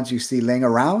 So the ones you see laying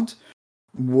around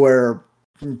were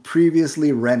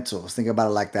previously rentals. Think about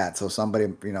it like that. So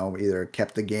somebody, either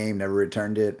kept the game, never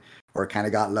returned it, or kind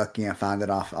of got lucky and found it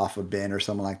off a bin or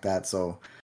something like that. So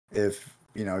if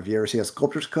you ever see a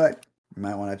sculptor's cut, you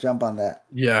might want to jump on that.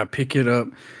 Yeah, pick it up.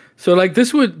 So like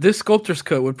this sculptor's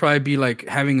cut would probably be like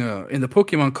having in the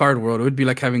Pokemon card world, it would be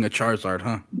like having a Charizard,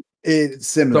 huh? It's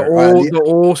similar. The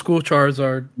old school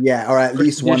Charizard. Yeah, or at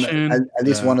least edition. one at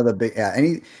least one of the big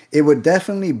it would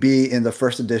definitely be in the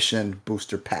first edition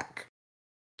booster pack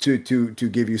to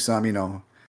give you some,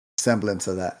 semblance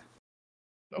of that.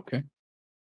 Okay.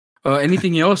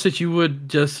 Anything else that you would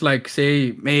just like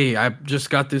say, hey, I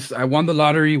just got this, I won the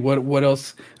lottery. What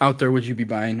else out there would you be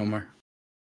buying, Omar?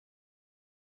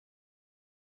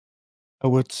 I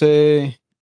would say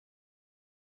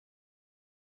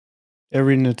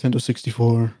every Nintendo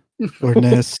 64 or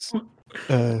NES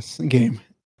game.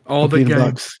 All the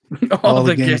games. All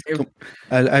the games.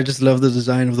 I just love the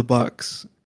design of the box.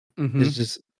 Mm-hmm. It's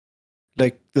just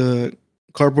like the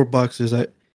cardboard boxes.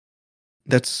 It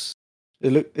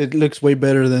looks way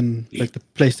better than like the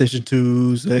PlayStation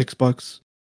 2s, the Xbox.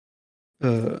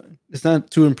 It's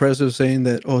not too impressive saying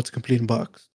that, it's a complete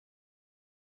box.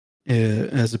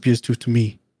 As a PS2 to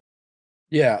me.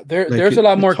 Yeah, there's a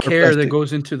lot more care that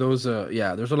goes into those.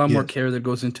 There's a lot more care that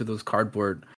goes into those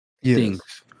cardboard things.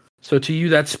 So to you,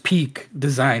 that's peak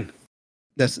design.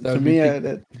 That's to me.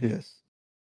 Yes.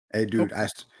 Hey, dude, I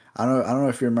don't know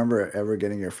if you remember ever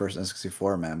getting your first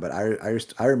N64, man, but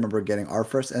I remember getting our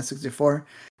first N64,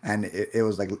 and it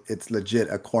was like, it's legit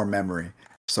a core memory.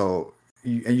 So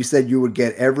you said you would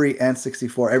get every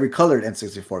N64, every colored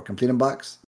N64 complete in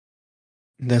box.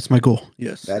 That's my goal.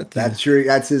 Yes,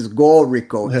 that's his goal,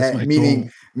 Rico.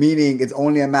 Meaning it's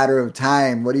only a matter of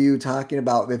time. What are you talking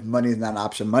about? If money is not an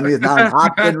option, money is not an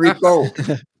option, Rico.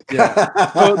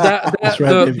 Yeah.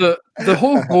 So the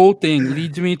whole goal thing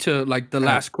leads me to like the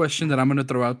last question that I'm gonna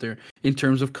throw out there in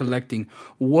terms of collecting.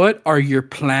 What are your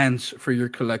plans for your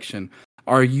collection?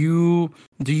 Do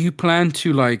you plan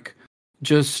to like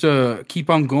just keep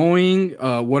on going?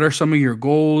 What are some of your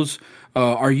goals?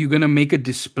 Are you gonna make a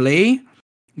display?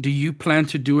 Do you plan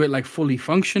to do it like fully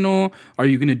functional? Are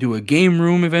you gonna do a game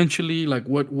room eventually? Like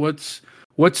what's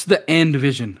the end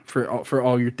vision for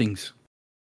all your things?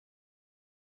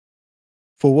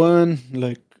 For one,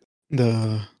 like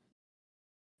I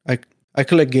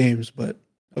collect games, but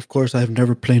of course I've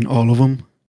never played all of them,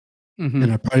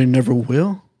 and I probably never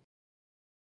will.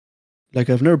 Like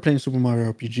I've never played Super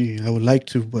Mario RPG. I would like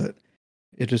to, but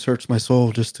it just hurts my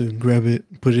soul just to grab it,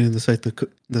 put it inside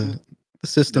the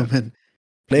system, and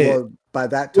play it. By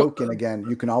that token, again,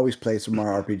 you can always play Super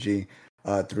Mario RPG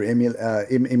through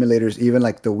emulators, even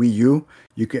like the Wii U.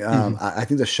 You can. I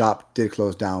think the shop did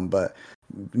close down, but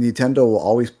Nintendo will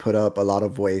always put up a lot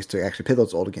of ways to actually play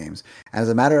those old games. As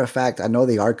a matter of fact, I know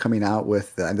they are coming out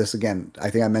with, and this again, I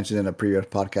think I mentioned in a previous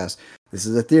podcast, this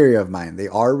is a theory of mine. They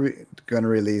are going to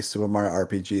release Super Mario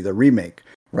RPG, the remake,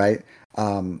 right?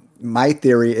 My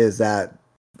theory is that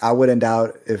I wouldn't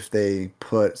doubt if they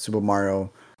put Super Mario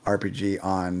RPG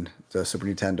on the Super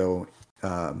Nintendo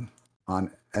on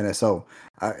NSO.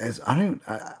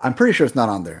 I'm pretty sure it's not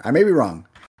on there. I may be wrong.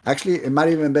 Actually, it might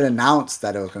even have been announced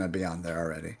that it was going to be on there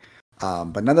already.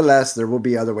 But nonetheless, there will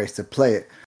be other ways to play it.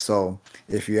 So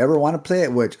if you ever want to play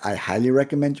it, which I highly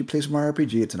recommend you play Super Mario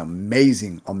RPG, it's an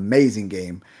amazing, amazing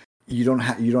game. You don't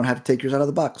have to take yours out of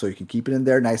the box, so you can keep it in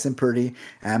there nice and pretty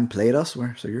and play it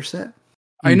elsewhere. So you're set.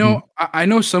 I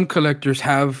know some collectors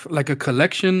have like a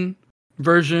collection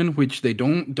version which they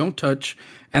don't touch,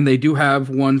 and they do have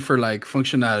one for like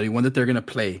functionality, one that they're gonna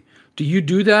play. Do you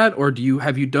do that, or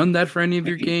have you done that for any of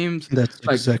your games? That's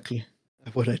exactly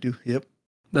what I do. Yep.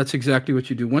 That's exactly what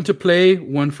you do. One to play,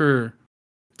 one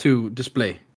to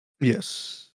display.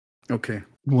 Yes. Okay.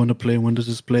 One to play, one to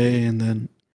display, and then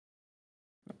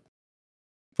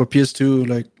for PS2,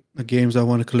 like the games I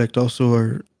want to collect also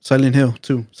are Silent Hill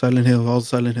too. Silent Hill, all the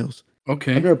Silent Hills.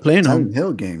 Okay. I've never played Silent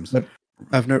Hill games, but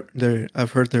I've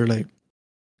heard they're like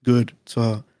good, so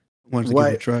I wanted to give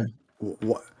it a try.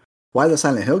 Why the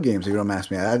Silent Hill games, if you don't ask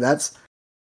me? That's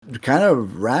kind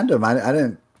of random. I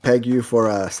didn't peg you for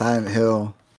a Silent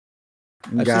Hill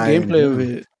guy. I see gameplay of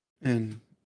it, and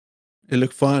it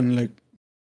looked fun. Like,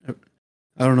 I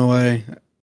don't know why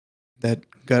that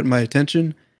got my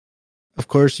attention. Of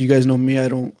course, you guys know me. I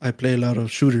play a lot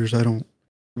of shooters. I don't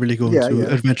really go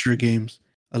into adventure games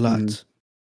a lot.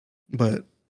 But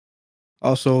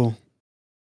also,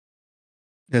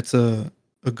 that's a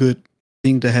good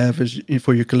thing to have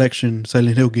for your collection.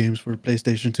 Silent Hill games for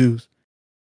PlayStation 2s,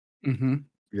 Mm-hmm.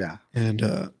 Yeah. and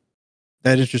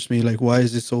that interests me. Like, why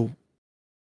is it so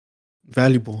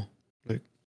valuable? Like,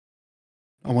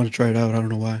 I want to try it out. I don't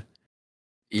know why.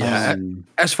 Yeah. Um,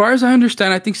 As far as I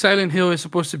understand, I think Silent Hill is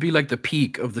supposed to be like the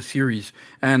peak of the series,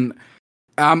 and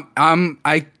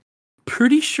I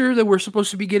pretty sure that we're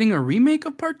supposed to be getting a remake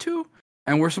of part 2,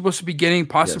 and we're supposed to be getting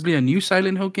possibly a new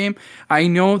Silent Hill game. I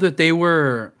know that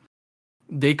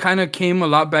they kind of came a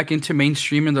lot back into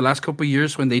mainstream in the last couple of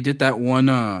years when they did that one.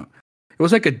 It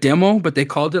was like a demo, but they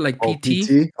called it like oh, PT.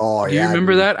 PT. Oh Do you yeah,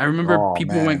 remember dude. that? I remember Oh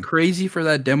people went man, crazy for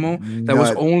that demo that was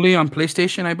nut. only on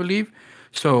PlayStation, I believe.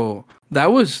 So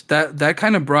that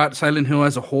kind of brought Silent Hill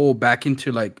as a whole back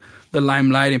into like the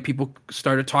limelight, and people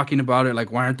started talking about it.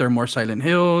 Like, why aren't there more Silent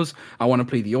Hills? I want to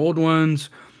play the old ones.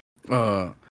 Uh,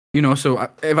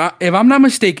 if I'm not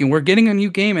mistaken, we're getting a new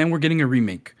game and we're getting a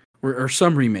remake or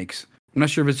some remakes. I'm not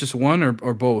sure if it's just one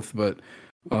or both, but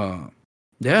uh,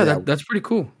 yeah, Yeah, that's pretty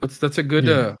cool. That's a good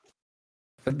Yeah.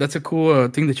 that's a cool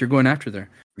thing that you're going after there.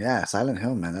 yeah. Silent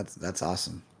Hill, man. That's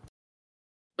awesome.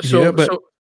 Yeah, but So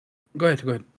go ahead,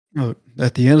 go ahead.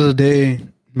 at the end of the day,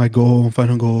 my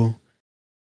final goal,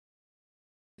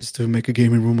 is to make a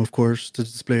gaming room, of course, to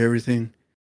display everything,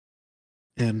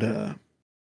 and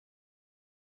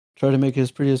try to make it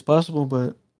as pretty as possible.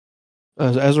 But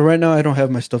as of right now, I don't have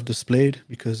my stuff displayed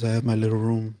because I have my little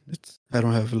room. I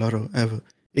don't have I have a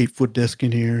 8-foot desk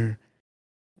in here.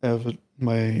 I have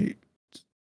my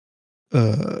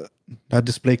not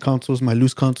display consoles, my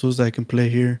loose consoles that I can play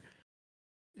here,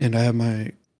 and I have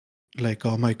my like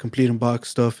all my complete and box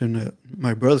stuff in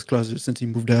my brother's closet since he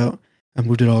moved out. I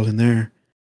moved it all in there.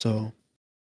 So,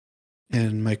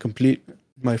 and my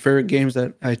favorite games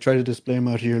that I try to display them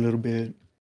out here a little bit.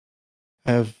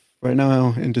 I have right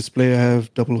now in display. I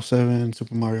have 007,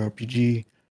 Super Mario RPG,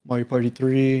 Mario Party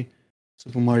 3,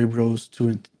 Super Mario Bros. 2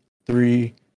 and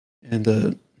 3, and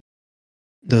the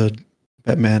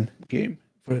Batman game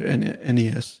for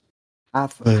NES.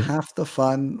 But Half the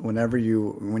fun whenever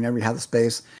you have the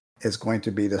space is going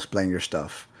to be displaying your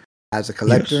stuff. As a yes,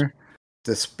 collector,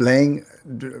 displaying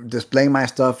my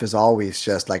stuff is always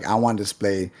just like I want to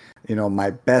display, my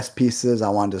best pieces. I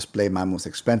want to display my most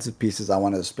expensive pieces. I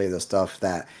want to display the stuff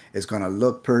that is going to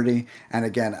look pretty. And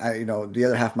again, the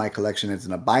other half of my collection is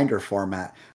in a binder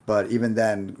format. But even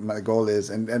then, my goal is,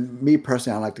 and me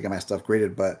personally, I like to get my stuff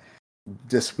graded, but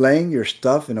displaying your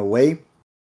stuff in a way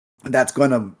that's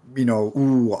gonna,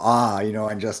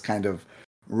 and just kind of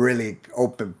really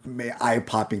open, eye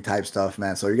popping type stuff,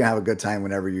 man. So you're gonna have a good time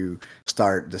whenever you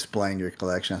start displaying your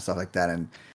collection and stuff like that. And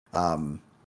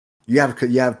you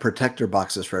have protector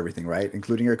boxes for everything, right,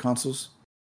 including your consoles.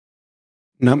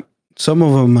 now some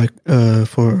of them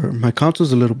for my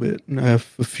consoles a little bit. I have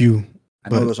a few, I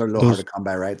know but those are a little hard to come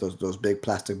by, right? Those big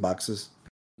plastic boxes.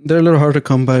 they're a little hard to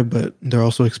come by, but they're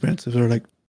also expensive. They're like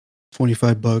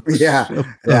 $25 Yeah,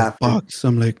 a box.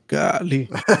 I'm like, golly.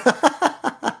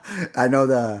 I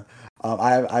know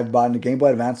I've bought the Game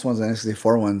Boy Advance ones and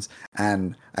N64 ones,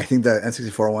 and I think the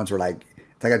N64 ones were like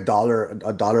it's like a dollar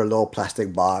little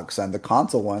plastic box, and the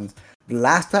console ones. The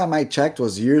last time I checked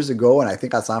was years ago, and I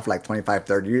think I saw it for like 25,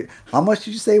 30. How much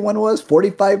did you say one was?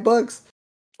 $45?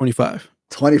 25.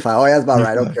 25. Oh, yeah, that's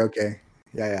about 25. right. Okay.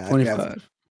 Yeah. 25.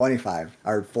 25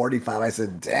 or 45. I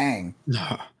said, dang.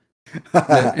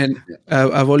 And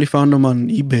I've only found them on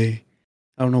eBay.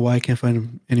 I don't know why I can't find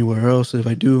them anywhere else. If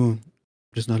I do, I'm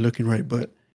just not looking right. But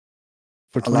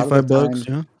for A lot of the $25,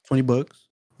 time, yeah, $20.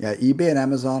 yeah, eBay and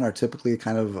Amazon are typically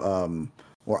kind of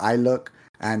where I look,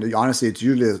 and honestly, it's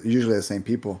usually the same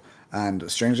people. And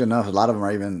strangely enough, a lot of them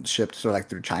are even shipped sort of like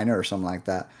through China or something like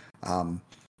that.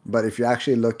 But if you're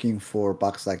actually looking for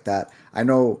boxes like that, I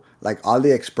know like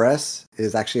AliExpress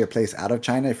is actually a place out of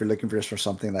China. If you're looking for just for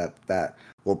something that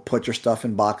will put your stuff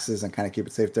in boxes and kind of keep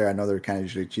it safe there, I know they're kind of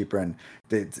usually cheaper. And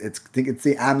I think it's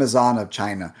the Amazon of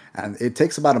China, and it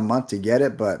takes about a month to get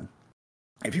it, but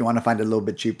if you want to find it a little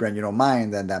bit cheaper and you don't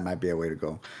mind, then that might be a way to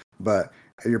go. But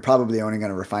you're probably only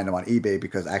going to find them on eBay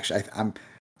because actually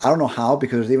I don't know how,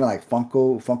 because there's even like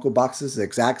Funko boxes, the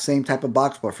exact same type of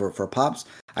box, but for pops.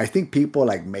 I think people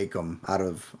like make them out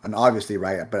of, and obviously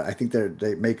right, but I think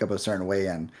they make up a certain way,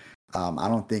 and I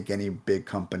don't think any big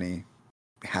company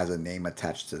has a name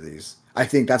attached to these. I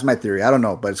think that's my theory. I don't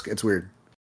know, but it's weird.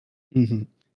 Mm-hmm.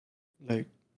 Like,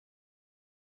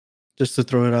 just to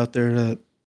throw it out there, that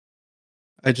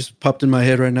I just popped in my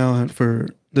head right now for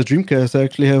the Dreamcast. I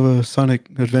actually have a Sonic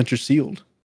Adventure sealed.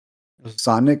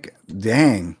 Sonic,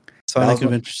 dang. Sonic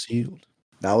Adventure sealed.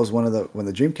 That was one of when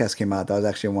the Dreamcast came out. That was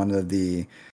actually one of the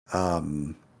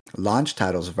launch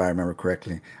titles, if I remember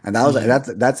correctly. And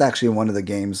that's actually one of the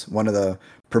games, one of the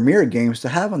premier games to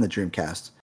have on the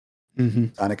Dreamcast.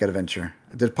 Sonic Adventure.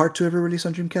 Did Part 2 ever release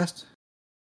on Dreamcast?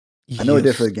 I know it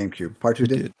did for the GameCube. Part 2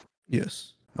 did?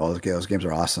 Yes. Oh, those games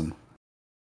are awesome.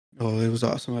 Oh, it was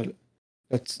awesome. I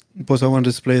wanted to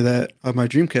display that on my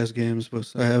Dreamcast games.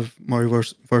 But I have Mario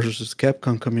versus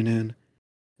Capcom coming in,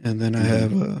 and then I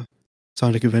have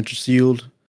Sonic Adventure Sealed,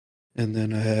 and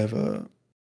then I have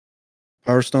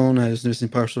Power Stone. I was missing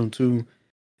Power Stone 2,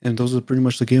 and those are pretty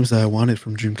much the games that I wanted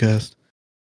from Dreamcast.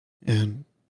 And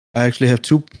I actually have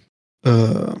 2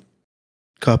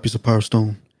 copies of Power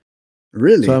Stone.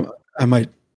 Really? So I might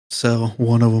sell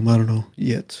one of them. I don't know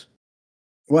yet.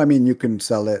 Well, I mean, you can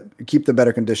sell it, keep the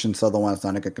better condition, sell the one that's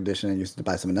not in good condition, and use it to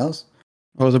buy something else.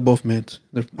 Oh, they're both mint.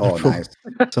 They're nice.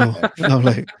 So I'm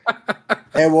like,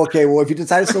 okay. Well, if you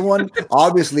decide to sell one,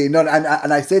 obviously, no.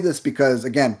 And I say this because,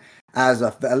 again, as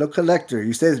a fellow collector,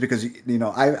 you say this because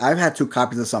I've had 2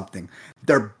 copies of something.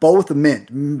 They're both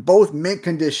mint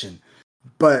condition.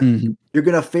 But you're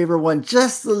gonna favor one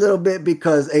just a little bit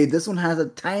because this one has a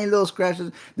tiny little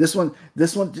scratches. This one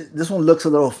looks a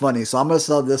little funny, so I'm gonna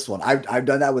sell this one. I've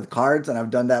done that with cards and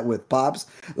I've done that with pops.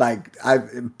 Like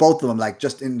both of them, like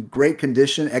just in great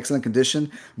condition, excellent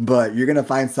condition. But you're gonna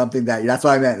find something that's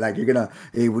what I meant. Like you're gonna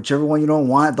whichever one you don't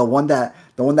want, the one that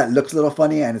looks a little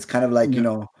funny and it's kind of like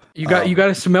You got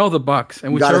to smell the box,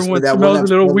 and whichever one that smells a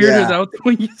little weird is out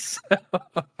when you sell.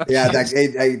 Yeah, like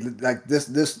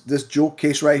this jewel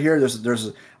case right here.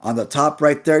 There's on the top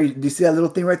right there. Do you see that little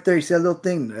thing right there? You see that little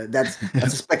thing? That's a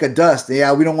speck of dust.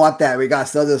 Yeah, we don't want that. We gotta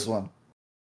sell this one.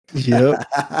 Yep.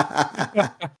 Yeah,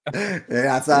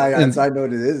 that's how I know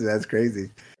what it is. That's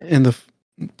crazy. And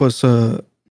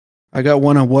I got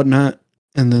one on Whatnot,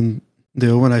 and then the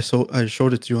other one I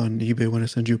showed it to you on eBay when I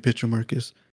sent you a picture,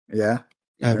 Marcus. Yeah.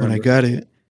 When I got it,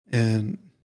 and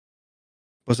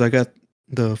I got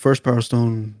the first Power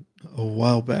Stone a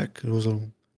while back. It was a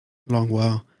long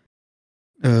while.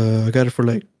 I got it for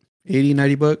like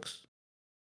 $80-$90,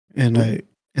 and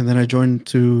then I joined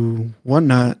to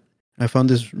Whatnot. I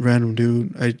found this random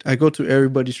dude. I go to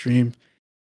everybody's stream,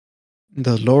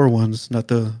 the lower ones, not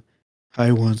the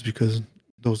high ones, because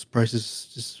those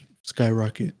prices just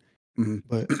skyrocket.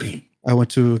 But I went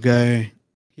to a guy.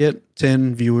 He had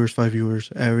 10 viewers, 5 viewers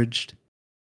averaged.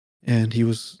 And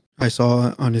I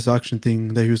saw on his auction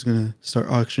thing that he was going to start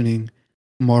auctioning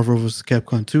Marvel vs.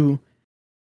 Capcom 2.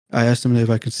 I asked him if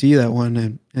I could see that one,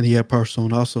 and he had Power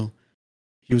Stone also.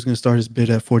 He was going to start his bid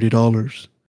at $40.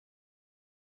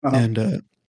 And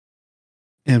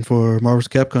for Marvel vs.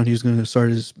 Capcom, he was going to start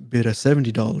his bid at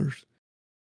 $70.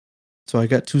 So I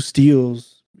got 2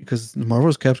 steals because Marvel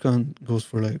vs. Capcom goes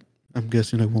for like, I'm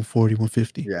guessing like $140,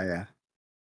 $150. Yeah.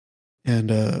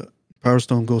 And Power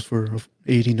Stone goes for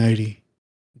 $80-$90.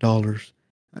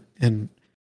 And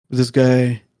this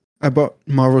guy, I bought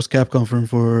Marvel's Capcom from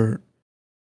for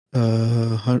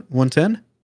 $110.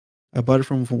 I bought it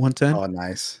from for $110. Oh,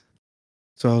 nice.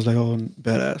 So I was like, oh,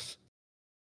 badass.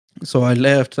 So I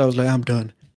left. I was like, I'm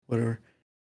done. Whatever.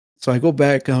 So I go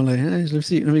back. I'm like, hey,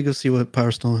 let me go see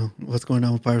what's going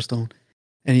on with Power Stone.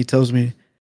 And he tells me,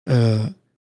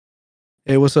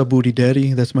 hey, what's up, Booty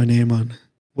Daddy? That's my name on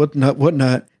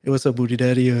Whatnot. Hey, what's up, Booty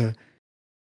Daddy?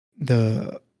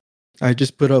 I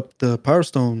just put up the Power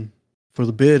Stone for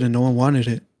the bid and no one wanted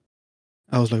it.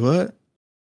 I was like, what?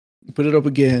 Put it up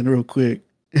again real quick.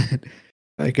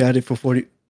 I got it for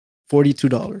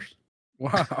 $42.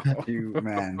 Wow. You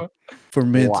man. For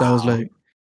mint. Wow. I was like,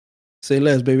 say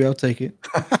less, baby, I'll take it.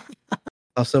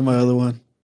 I'll sell my other one.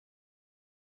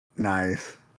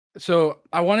 Nice. So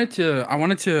I wanted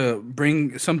to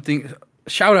bring something,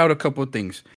 shout out a couple of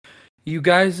things. You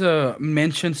guys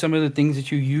mentioned some of the things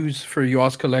that you use for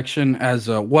y'all's collection as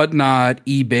Whatnot,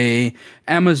 eBay,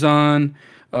 Amazon.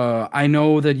 I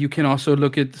know that you can also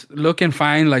look and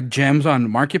find like gems on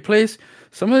Marketplace.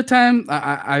 Some of the time,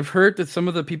 I've heard that some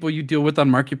of the people you deal with on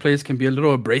Marketplace can be a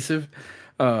little abrasive.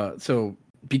 So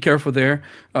be careful there.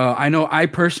 I know I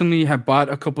personally have bought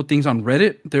a couple things on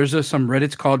Reddit. There's some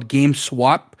Reddits called Game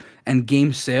Swap and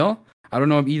Game Sale. I don't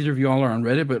know if either of y'all are on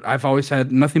Reddit, but I've always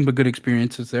had nothing but good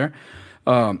experiences there.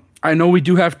 I know we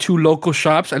do have 2 local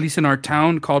shops, at least in our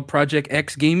town, called Project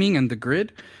X Gaming and The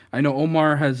Grid. I know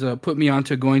Omar has put me on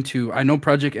to going to, I know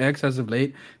Project X as of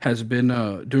late has been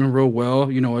doing real well,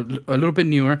 a little bit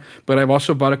newer, but I've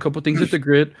also bought a couple things at The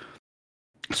Grid.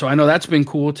 So I know that's been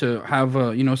cool to have,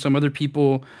 some other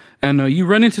people, and you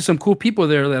run into some cool people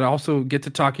there that also get to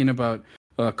talking about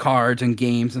cards and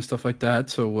games and stuff like that.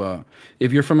 So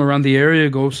if you're from around the area,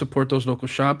 go support those local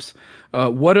shops.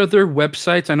 What other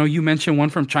websites? I know you mentioned one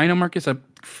from China, Marcus.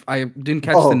 I didn't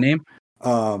catch the name.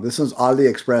 This one's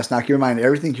AliExpress. Now, keep in mind,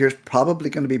 everything here is probably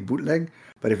going to be bootleg.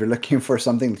 But if you're looking for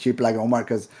something cheap like Omar,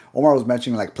 because Omar was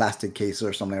mentioning like plastic cases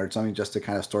or something just to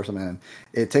kind of store something in,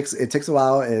 it takes a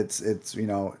while. It's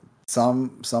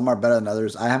some are better than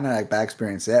others. I haven't had a bad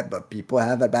experience yet, but people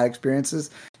have had bad experiences.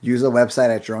 Use a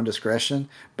website at your own discretion.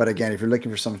 But again, if you're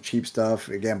looking for some cheap stuff,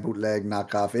 again, bootleg,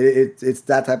 knockoff, it's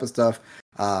that type of stuff.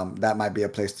 That might be a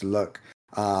place to look.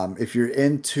 If you're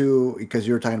into, because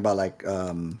you were talking about like,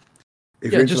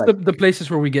 if you're into just like, the places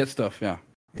where we get stuff. Yeah.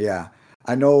 yeah,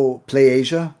 I know Play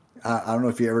Asia. I don't know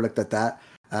if you ever looked at that.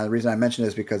 The reason I mention it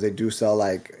is because they do sell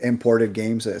like imported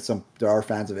games. There are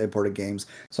fans of imported games.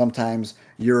 Sometimes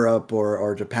Europe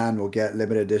or Japan will get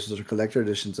limited editions or collector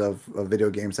editions of video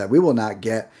games that we will not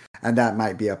get, and that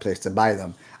might be a place to buy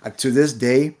them. To this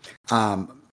day,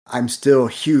 I'm still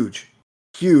huge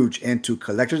into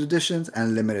collector's editions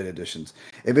and limited editions.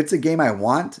 If it's a game I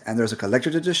want and there's a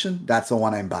collector's edition, that's the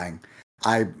one I'm buying.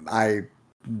 I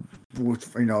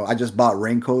just bought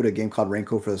Raincoat, a game called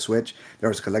Raincoat for the Switch. There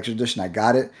was a collector's edition. I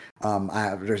got it.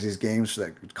 There's these games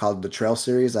called the Trail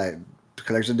series.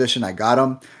 Collector's edition. I got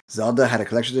them. Zelda had a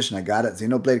collector's edition. I got it.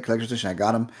 Xenoblade collector's edition. I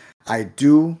got them. I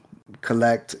do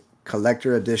collect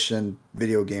collector edition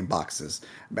video game boxes.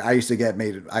 I used to get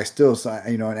made. I still,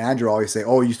 and Andrew always say,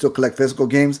 "Oh, you still collect physical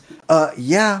games?"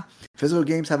 Yeah. Physical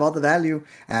games have all the value,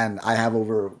 and I have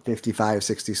over 55,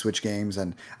 60 Switch games,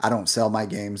 and I don't sell my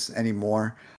games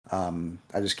anymore. I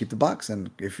just keep the box.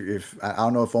 And if I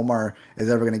don't know if Omar is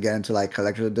ever going to get into like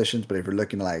collector's editions, but if you're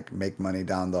looking to like make money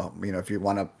down the, if you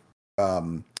want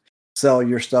to sell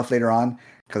your stuff later on,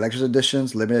 collector's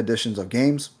editions, limited editions of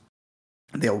games,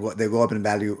 they go up in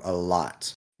value a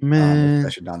lot, Man,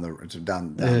 especially down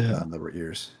the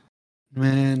years.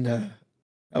 man,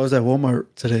 I was at Walmart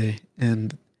today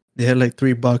and they had like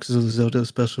 3 boxes of the Zelda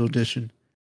Special Edition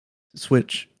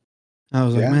Switch. I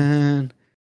was like, man,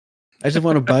 I just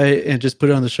want to buy it and just put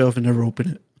it on the shelf and never open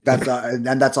it.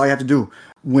 That's all you have to do.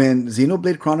 When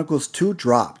Xenoblade Chronicles 2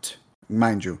 dropped,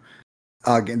 mind you,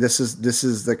 again, this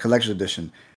is the collection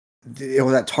edition. It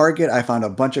was at Target. I found a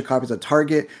bunch of copies at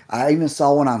Target. I even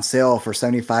saw one on sale for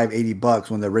 $75-$80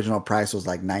 when the original price was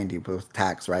like $90 with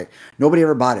tax, right? Nobody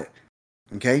ever bought it.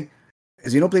 Okay?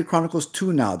 Xenoblade Chronicles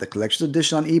 2 now, the collection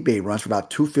edition on eBay runs for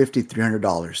about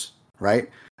 $250-$300, right?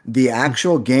 The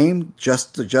actual game,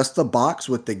 just the box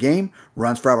with the game,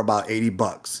 runs for about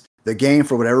 $80. The game,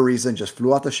 for whatever reason, just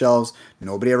flew off the shelves.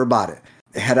 Nobody ever bought it.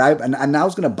 And I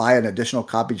was going to buy an additional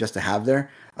copy just to have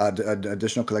there,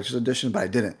 additional collector's edition, but I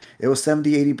didn't. It was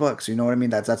 $70-$80. You know what I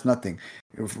mean? That's nothing.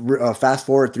 Fast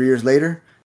forward 3 years later,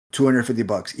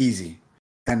 $250 easy.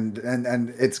 And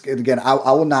it's, again, I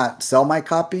will not sell my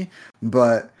copy,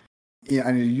 but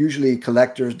and usually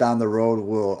collectors down the road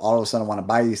will all of a sudden want to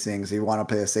buy these things. You want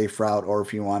to play a safe route, or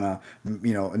if you want to,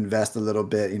 invest a little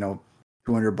bit,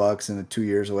 $200 in the 2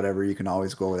 years or whatever, you can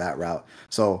always go that route.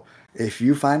 So if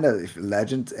you find a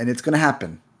legend, and it's going to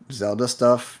happen, Zelda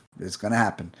stuff, it's going to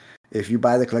happen. If you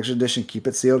buy the collection edition, keep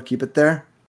it sealed, keep it there.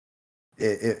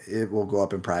 It will go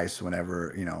up in price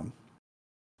whenever,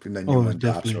 the new one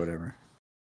drops or whatever.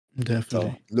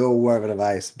 Definitely. So, little word of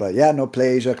advice, but yeah, no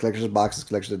Play Asia, collector's boxes,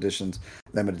 collector's editions,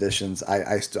 limited editions.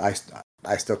 I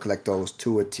still collect those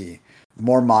to a T.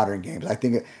 More modern games. I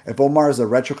think if Omar is a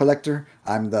retro collector,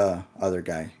 I'm the other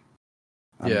guy.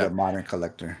 I'm the modern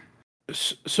collector.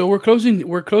 So we're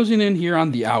closing in here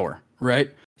on the hour, right?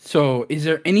 So is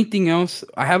there anything else?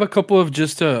 I have a couple of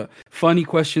just funny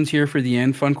questions here for the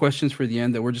end, fun questions for the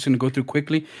end that we're just going to go through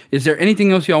quickly. Is there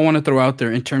anything else y'all want to throw out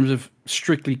there in terms of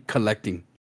strictly collecting?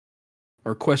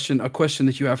 Or a question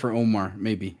that you have for Omar,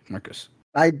 maybe, Marcus.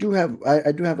 I do have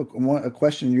a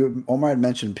question. Omar had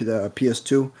mentioned the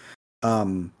PS2.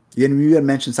 You had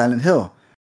mentioned Silent Hill.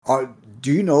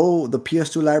 Do you know the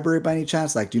PS2 library by any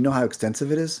chance? Like, do you know how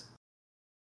extensive it is?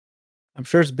 I'm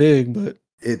sure it's big, but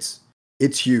it's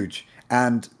huge.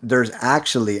 And there's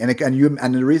actually, and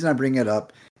the reason I bring it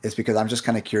up is because I'm just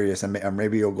kind of curious, and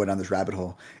maybe you'll go down this rabbit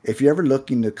hole. If you're ever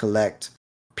looking to collect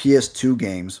PS2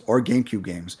 games or GameCube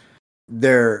games,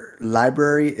 their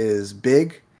library is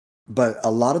big, but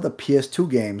a lot of the PS2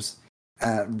 games,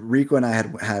 Rico and I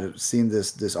had seen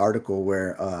this article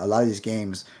where a lot of these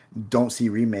games don't see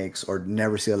remakes or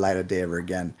never see the light of day ever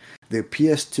again. The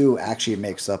PS2 actually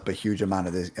makes up a huge amount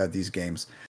of these games.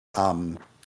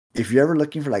 If you're ever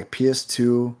looking for like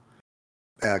PS2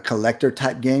 collector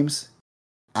type games,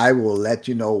 I will let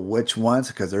you know which ones,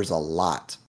 because there's a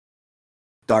lot.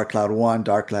 Dark Cloud 1,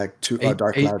 Dark Cloud 2,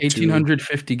 Dark Cloud 2.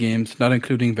 1,850 games, not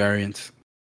including variants.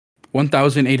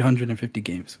 1,850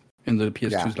 games in the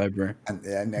PS2's library.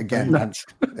 And again,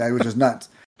 which is nuts.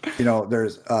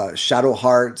 There's Shadow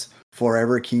Hearts,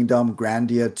 Forever Kingdom,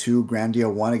 Grandia 2,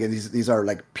 Grandia 1. Again, these are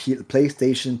like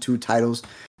PlayStation 2 titles,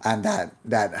 and that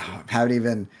haven't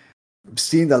even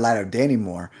seen the light of day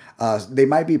anymore. They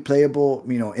might be playable,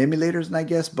 emulators, I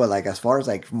guess, but like as far as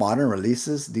like modern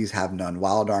releases, these have none.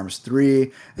 Wild Arms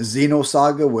 3,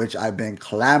 Xenosaga, which I've been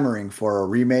clamoring for a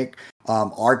remake.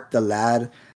 Art the Lad.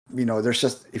 There's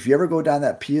just, if you ever go down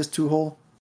that PS2 hole,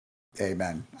 hey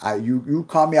man, you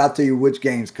call me, I'll tell you which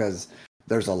games, because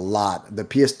there's a lot. The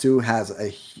PS2 has a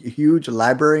huge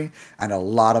library and a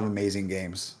lot of amazing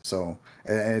games. So,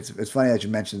 and it's funny that you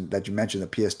mentioned the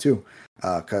PS2,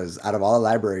 because out of all the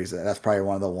libraries, that's probably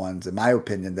one of the ones, in my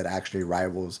opinion, that actually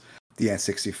rivals the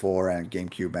N64 and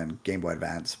GameCube and Game Boy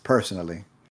Advance. Personally,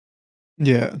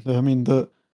 Yeah, I mean the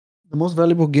most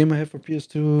valuable game I have for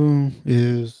PS2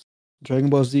 is Dragon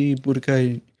Ball Z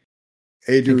Budokai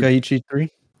hey dude, Tenkaichi 3.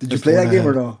 did you play that game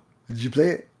or no? Did you play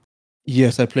it?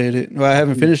 Yes, I played it. Well, I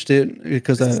haven't finished it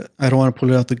because I don't want to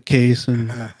pull it out the case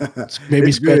and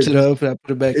maybe scratch it up and I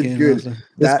put it back in. Good.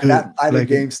 Like, that fighting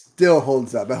game still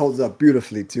holds up. It holds up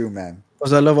beautifully too, man.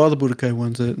 Because I love all the Budokai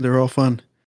ones. They're all fun.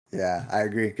 Yeah, I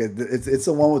agree. Cause it's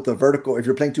the one with the vertical. If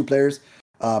you're playing two players,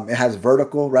 it has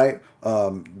vertical, right?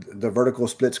 The vertical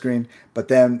split screen. But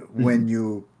then when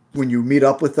you meet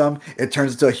up with them, it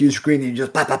turns into a huge screen and you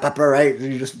just pop, right?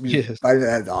 And Yes.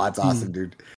 Oh, it's awesome,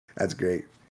 dude. That's great.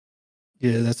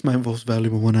 Yeah, that's my most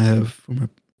valuable one I have for my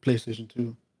PlayStation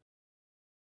 2.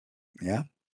 Yeah.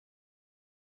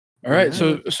 All right.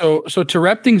 So to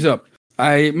wrap things up,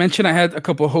 I mentioned I had a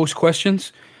couple of host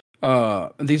questions.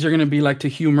 These are going to be like to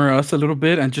humor us a little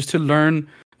bit and just to learn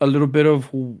a little bit of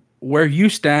where you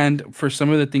stand for some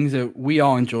of the things that we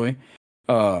all enjoy.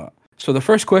 So the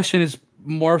first question is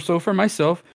more so for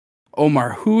myself.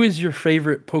 Omar, who is your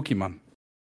favorite Pokemon?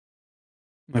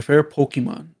 My favorite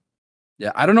Pokemon.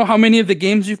 Yeah, I don't know how many of the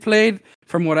games you've played.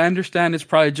 From what I understand, it's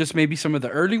probably just maybe some of the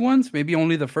early ones, maybe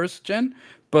only the first gen.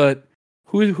 But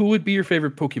who would be your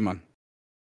favorite Pokemon?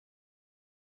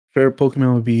 Favorite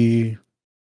Pokemon would be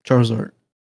Charizard.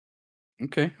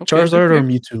 Okay. Charizard or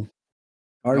Mewtwo?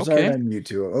 Charizard and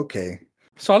Mewtwo. Okay.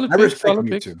 Solid I pick. respect Solid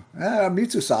Mewtwo.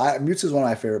 Mewtwo is one of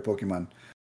my favorite Pokemon.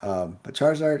 But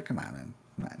Charizard, come on, man.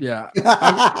 Yeah.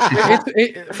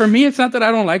 For me, it's not that I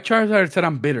don't like Charizard. It's that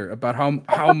I'm bitter about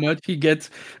how much he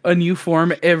gets a new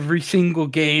form every single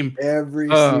game. Every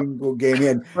single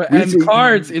game. And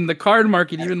cards in the card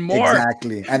market even more.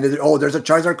 Exactly. And there's a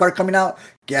Charizard card coming out.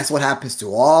 Guess what happens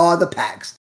to all the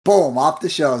packs? Boom, off the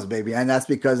shelves, baby. And that's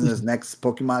because in this next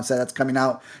Pokemon set that's coming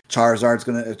out,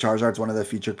 Charizard's one of the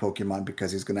featured Pokemon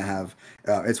because he's gonna have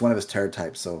it's one of his Terra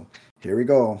types. So here we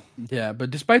go. Yeah, but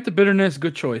despite the bitterness,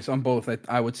 good choice on both,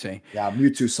 I would say. Yeah,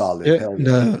 Mewtwo solid. Yeah, Hell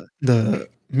yeah. The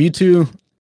Mewtwo,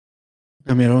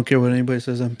 I mean, I don't care what anybody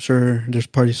says. I'm sure there's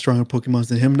probably stronger Pokemons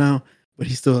than him now, but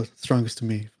he's still the strongest to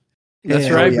me. That's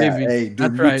right, baby. Hey,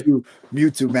 dude, that's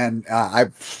Mewtwo, man.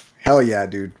 Hell yeah,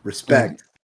 dude. Respect.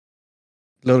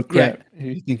 Load of crap.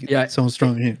 You think someone's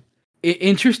stronger than him.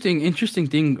 Interesting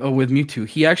thing with Mewtwo.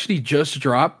 He actually just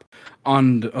dropped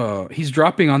on he's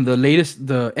dropping on the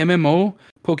MMO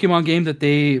Pokemon game that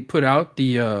they put out,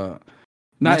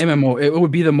 not MMO, it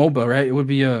would be the MOBA, right? It would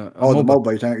be the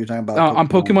MOBA. You're talking about on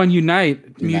Pokemon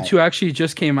Unite. Mewtwo actually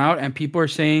just came out, and people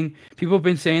have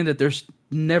been saying that there's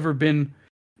never been,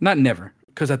 not never,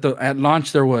 because at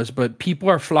launch there was, but people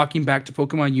are flocking back to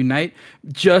Pokemon Unite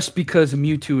just because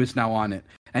Mewtwo is now on it.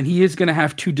 And he is going to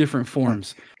have two different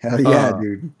forms. Hell yeah,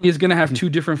 dude. He is going to have two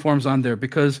different forms on there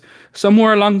because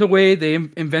somewhere along the way, they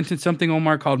invented something,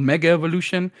 Omar, called Mega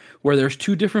Evolution, where there's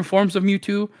two different forms of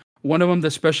Mewtwo. One of them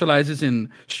that specializes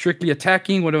in strictly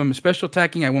attacking. One of them is special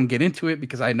attacking. I won't get into it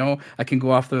because I know I can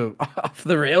go off the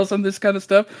rails on this kind of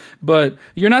stuff. But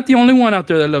you're not the only one out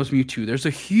there that loves Mewtwo. There's a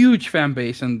huge fan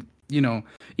base, and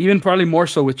even probably more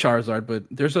so with Charizard. But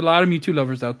there's a lot of Mewtwo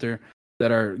lovers out there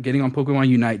that are getting on Pokemon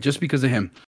Unite just because of him.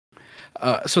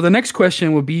 So the next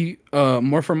question will be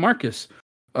more for Marcus.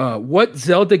 What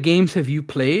Zelda games have you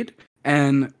played?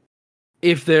 And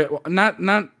if they're not,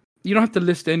 you don't have to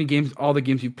list any games, all the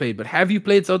games you've played, but have you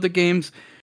played Zelda games?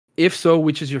 If so,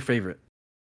 which is your favorite?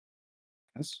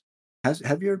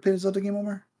 Have you ever played a Zelda game,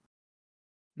 Omar?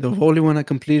 The only one I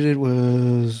completed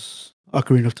was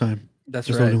Ocarina of Time. That's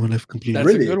the right. only one I've completed.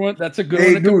 That's a good one. That's a good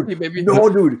one to complete, baby. No,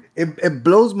 dude. It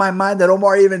blows my mind that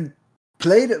Omar even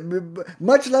played it,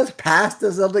 much less passed a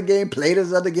Zelda game, played a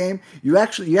Zelda game. You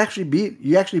actually beat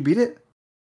it?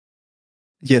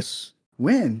 Yes.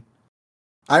 When?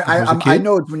 I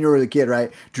know it's when you were a kid,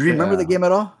 right? Do you remember the game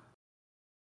at all?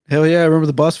 Hell yeah, I remember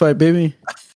the boss fight, baby.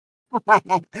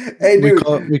 Hey,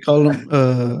 dude. We call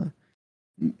him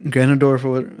Ganondorf,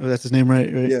 or what? That's his name, right?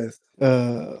 Yes.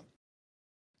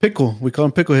 Pickle. We call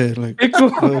him Picklehead. Like Pickle.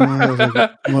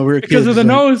 when we were Because kids, of the like,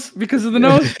 nose. Because of the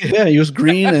nose. yeah, he was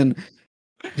green and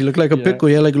he looked like a Yeah. pickle.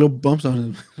 He had like little bumps on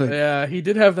him. Like, Yeah, he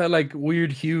did have that like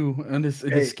weird hue on his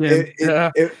skin.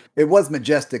 It was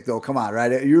majestic though. Come on,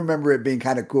 right? You remember it being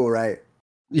kind of cool, right?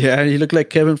 yeah, he looked like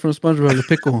Kevin from SpongeBob, the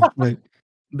pickle. Like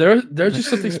There's just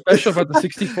something special about the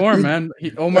 64, man.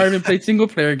 Omar even played single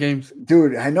player games.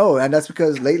 Dude, I know, and that's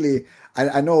because lately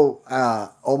I know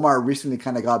Omar recently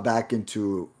kind of got back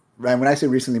into. Right, when I say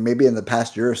recently, maybe in the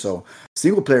past year or so,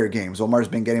 single player games. Omar's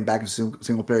been getting back into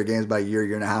single player games by a year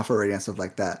and a half already, and stuff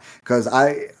like that. Because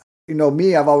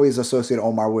I've always associated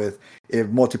Omar with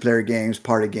multiplayer games,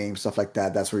 party games, stuff like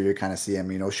that. That's where you kind of see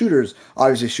him. Shooters,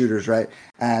 obviously shooters, right?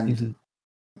 And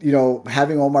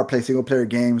having Omar play single player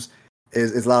games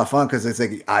is a lot of fun because it's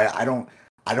like I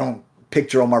don't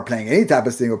picture Omar playing any type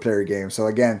of single player game. So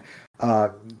again,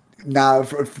 now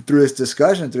through this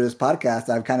discussion, through this podcast,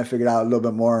 I've kind of figured out a little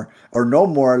bit more or know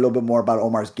more a little bit more about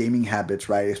Omar's gaming habits,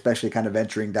 right? Especially kind of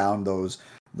venturing down those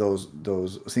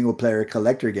single player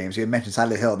collector games. You mentioned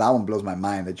Silent Hill. That one blows my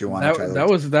mind that you want to try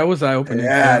those. That was eye opening.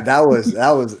 Yeah,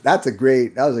 that's a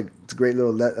great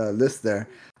little list there.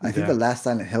 I think the last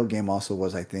Silent Hill game also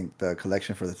was, I think, the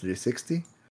collection for the 360,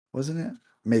 wasn't it?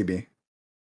 Maybe.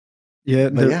 Yeah,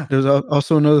 there's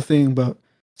also another thing about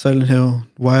Silent Hill.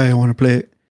 Why I want to play it.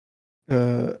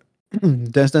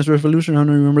 Dance Dance Revolution. I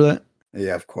don't remember that.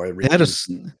 Yeah, of course.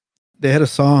 They had a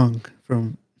song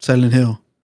from Silent Hill.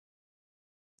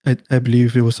 I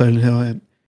believe it was Silent Hill, and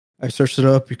I searched it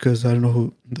up because I don't know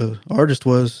who the artist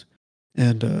was,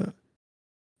 and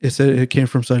it said it came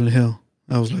from Silent Hill.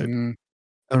 I was like, I don't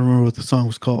remember what the song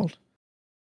was called.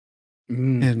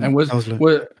 And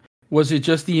was it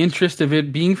just the interest of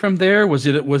it being from there? Was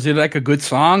it like a good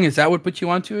song? Is that what put you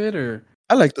onto it, or?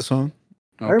 I like the song.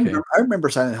 Okay. I remember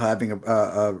Silent Hill having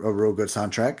a real good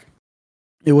soundtrack.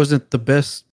 It wasn't the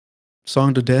best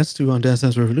song to dance to on Dance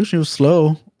Dance Revolution. It was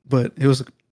slow, but it was a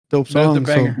dope song. I'm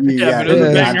sure.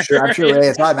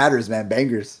 It's all that matters, man.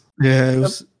 Bangers. Yeah, it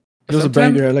was a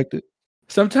banger. I liked it.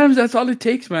 Sometimes that's all it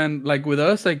takes, man. Like with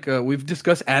us, like we've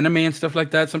discussed anime and stuff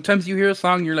like that. Sometimes you hear a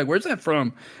song, you're like, "Where's that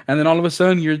from?" And then all of a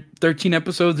sudden, you're 13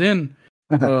 episodes in.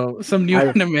 Some new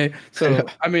anime. So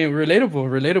I mean,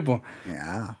 relatable.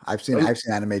 Yeah, I've seen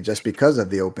anime just because of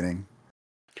the opening.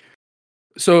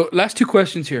 So last two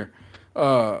questions here.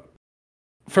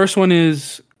 First one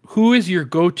is, who is your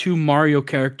go-to Mario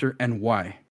character and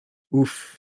why?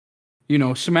 Oof.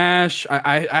 Smash.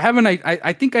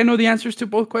 I think I know the answers to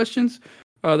both questions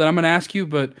that I'm going to ask you,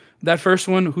 but that first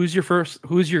one, who's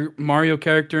your Mario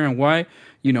character and why?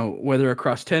 Whether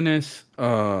across tennis,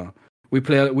 we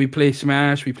play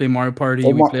Smash, we play Mario Party.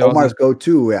 Omar's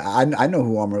go-to. I know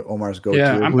who Omar's go-to.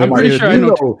 Yeah, I'm pretty sure I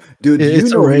know. Dude,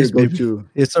 it's a race, baby. Go-to.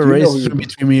 It's a race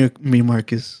between me,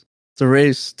 Marcus. It's a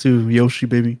race to Yoshi,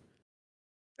 baby.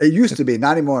 It used to be,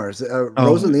 not anymore.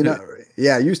 Rosalina,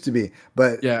 yeah, it used to be,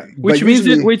 but yeah, which means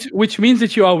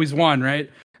that you always won, right?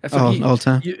 So all the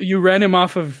time. You ran him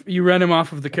off of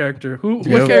the character. What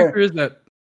character is that?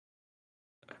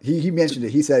 He mentioned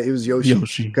it. He said it was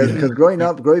Yoshi. Because growing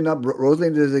up,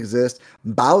 Rosalina doesn't exist.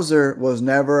 Bowser was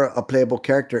never a playable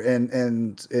character.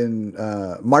 In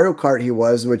Mario Kart, he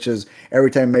was, which is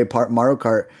every time you made Mario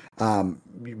Kart,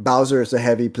 Bowser is a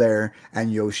heavy player,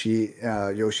 and Yoshi's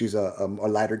a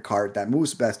lighter cart that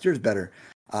moves best, steers better.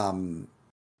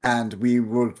 And we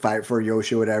would fight for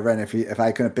Yoshi or whatever. And if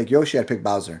I couldn't pick Yoshi, I'd pick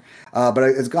Bowser. But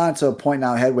it's gone to a point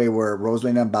now, headway, where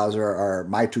Rosalina and Bowser are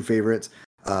my two favorites.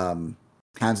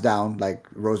 Hands down, like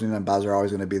Rosalina and Bowser are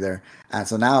always going to be there. And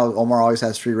so now Omar always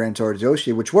has free reign towards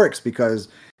Yoshi, which works because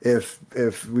if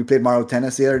we played Mario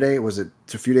Tennis the other day, was it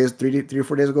a few days, 3 or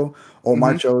 4 days ago?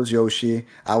 Omar chose Yoshi.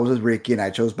 I was with Ricky and I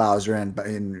chose Bowser,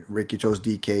 and Ricky chose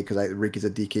DK because Ricky's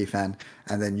a DK fan.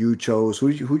 And then you chose,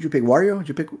 who'd you pick? Wario? Did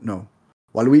you pick? No.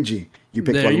 Waluigi. You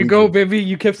picked there Waluigi. You go, baby.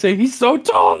 You kept saying he's so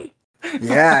tall.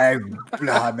 Yeah,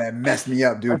 man, messed me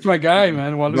up, dude. That's my guy,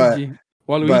 man. Waluigi,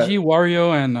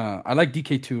 Wario, and I like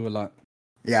DK too a lot.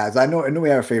 Yeah, I know we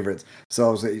have favorites.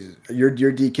 So you're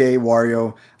DK,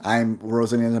 Wario. I'm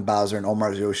Rosalina and Bowser, and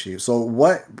Omar's Yoshi. So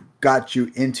what got you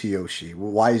into Yoshi?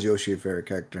 Why is Yoshi your favorite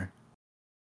character?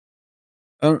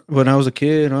 When I was a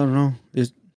kid, I don't know.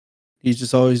 He's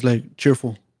just always like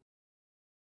cheerful.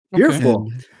 Cheerful.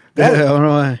 Yeah, I don't know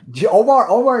why.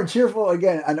 Omar and cheerful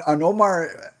again. And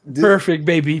Omar. Perfect,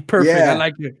 baby. Perfect. Yeah. I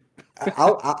like it.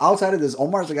 Outside of this,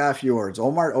 Omar's a guy of few words.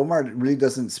 Omar really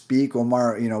doesn't speak.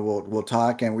 Omar, will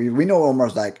talk, and we know what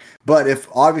Omar's like. But if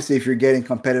you're getting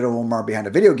competitive Omar behind a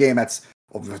video game, that's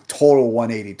a total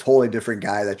 180, totally different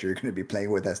guy that you're going to be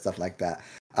playing with and stuff like that.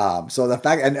 So the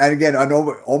fact, and again, I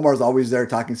know Omar's always there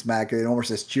talking smack, and Omar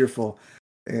says cheerful.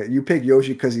 You pick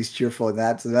Yoshi because he's cheerful, and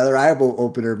that's another eye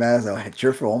opener, man. So, hey,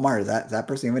 cheerful Omar, does that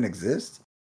person even exist?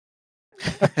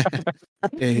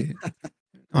 Hey,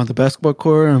 on the basketball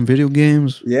court, on video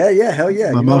games. Yeah, hell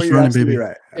yeah. My mouse running, baby.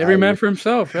 Right. Every man for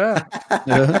himself. Yeah.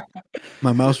 Yeah,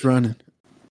 my mouse running.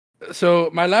 So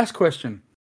my last question.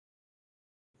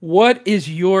 What is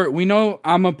we know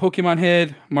I'm a Pokemon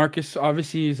head. Marcus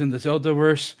obviously is in the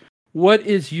Zeldaverse. What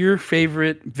is your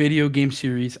favorite video game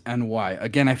series and why?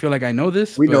 Again, I feel like I know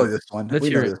this. We know this one. Let's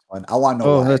hear this one. I want to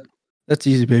know why. That's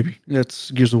easy, baby.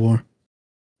 That's Gears of War.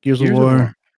 Gears of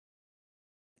War.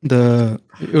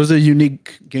 It was a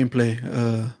unique gameplay.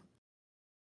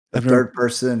 The third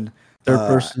person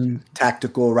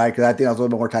tactical, right? Because I think I was a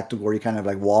little bit more tactical, where you kind of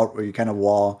like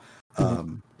wall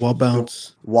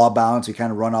bounce. Wall bounce. You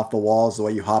kind of run off the walls the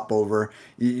way you hop over.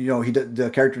 The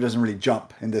character doesn't really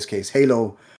jump in this case.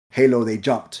 Halo, they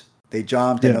jumped. And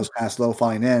it was kind of slow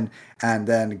falling in. And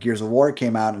then Gears of War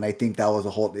came out, and I think that was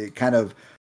it kind of.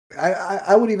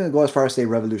 I would even go as far as say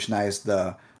revolutionized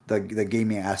the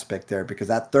gaming aspect there, because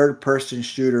that third person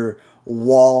shooter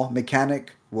wall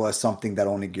mechanic was something that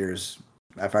only Gears,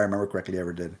 if I remember correctly,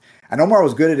 ever did. And Omar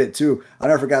was good at it too. I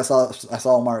never forgot. I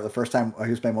saw Omar the first time he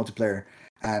was playing multiplayer,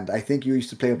 and I think you used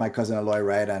to play with my cousin Aloy,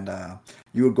 right? And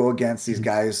you would go against these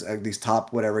guys, these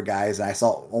top whatever guys, and I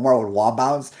saw Omar would wall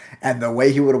bounce, and the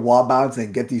way he would wall bounce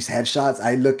and get these headshots,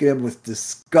 I look at him with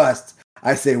disgust.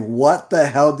 I say, "What the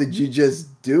hell did you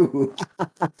just do?"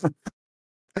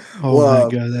 Oh my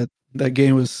god, that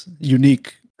game was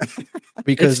unique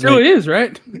because it still is,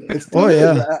 right?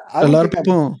 A lot of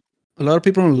people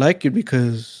don't like it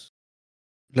because,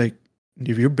 like,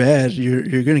 if you're bad,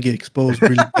 you're gonna get exposed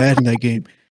really bad in that game.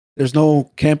 There's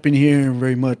no camping here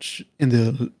very much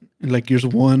in like Gears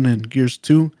 1 and Gears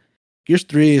 2. Gears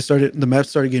 3 the maps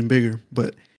started getting bigger,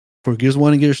 but for Gears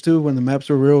 1 and Gears 2, when the maps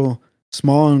were real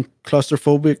small and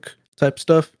claustrophobic type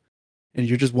stuff, and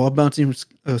you're just wall bouncing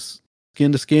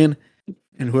skin to skin,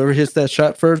 and whoever hits that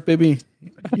shot first, baby,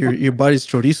 your body's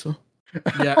chorizo.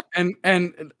 Yeah,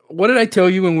 and what did I tell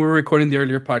you when we were recording the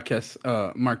earlier podcast,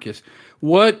 Marcus?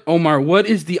 Omar, what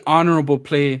is the honorable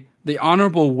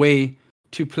way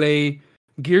to play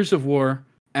Gears of War,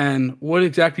 and what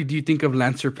exactly do you think of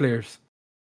Lancer players?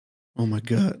 Oh my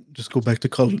god, just go back to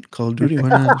Call of Duty. Why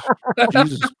not?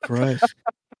 Jesus Christ.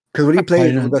 Because what do you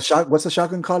play? What's the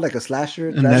shotgun called? Like a slasher?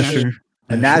 A Nasher.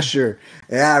 A Nasher.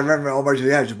 Yeah, I remember Omar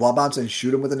just wall bounce and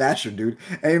shoot him with a Nasher, dude.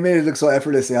 And he made it look so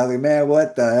effortless. I was like, man,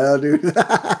 what the hell, dude?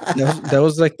 that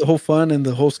was like the whole fun and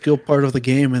the whole skill part of the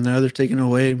game, and now they're taking it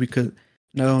away because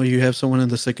now you have someone on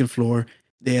the second floor.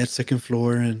 They had second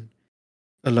floor and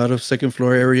a lot of second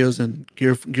floor areas and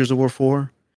Gears of War 4.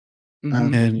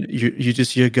 Mm-hmm. And you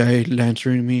just see a guy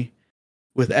lancering me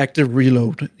with active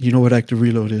reload. You know what active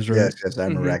reload is, right? Yes, I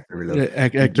remember active reload.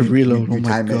 Active reload. You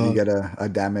time it, you get a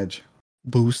damage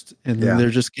boost, and then they're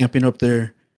just camping up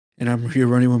there, and I'm here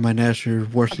running with my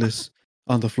Nasher, worthless,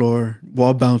 on the floor,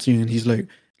 wall bouncing, and he's like,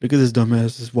 "Look at this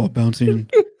dumbass, this wall bouncing,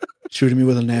 shooting me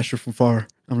with a Nasher from far."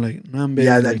 I'm like, "Nah, baby."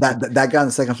 Yeah, that guy on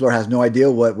the second floor has no idea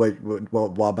what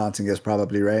wall bouncing is,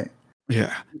 probably, right?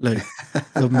 Yeah, like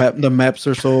the maps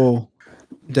are so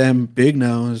damn big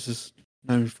now. It's just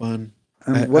not even fun.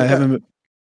 I haven't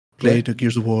played the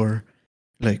Gears of War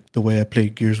like the way I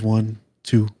played Gears 1,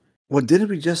 2. Well, didn't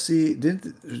we just see?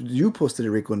 Didn't you posted it,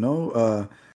 Rico? No,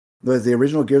 the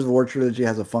original Gears of War trilogy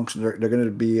has a function. They're going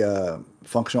to be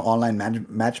functional online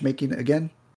matchmaking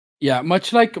again. Yeah,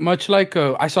 much like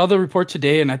I saw the report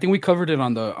today, and I think we covered it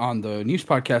on the news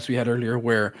podcast we had earlier,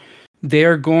 where they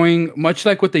are going much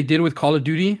like what they did with Call of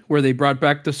Duty, where they brought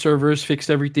back the servers,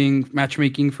 fixed everything,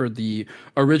 matchmaking for the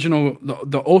original,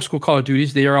 the old school Call of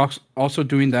Duties. They are also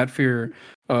doing that for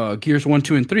Gears 1,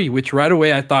 2, and 3, which right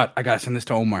away I thought, I gotta send this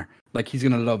to Omar. Like, he's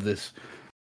gonna love this,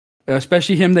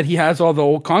 especially him that he has all the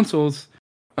old consoles,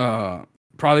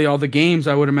 probably all the games,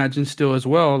 I would imagine, still as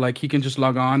well. Like, he can just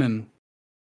log on and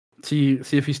see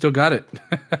if he still got it.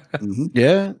 Mm-hmm.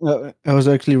 Yeah, I was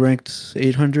actually ranked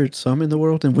 800 some in the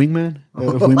world in Wingman.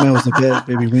 Wingman was the best,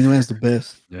 baby. Wingman's the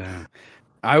best. Yeah,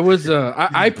 I was.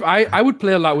 I would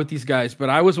play a lot with these guys, but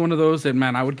I was one of those that,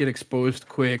 man, I would get exposed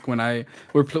quick when I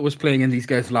was playing in these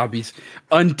guys' lobbies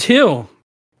until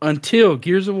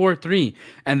Gears of War 3,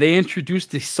 and they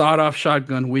introduced the sawed-off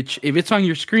shotgun, which if it's on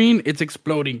your screen, it's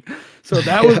exploding. So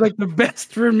that was like the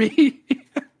best for me.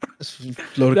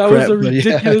 That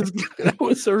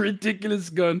was a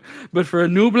ridiculous gun. But for a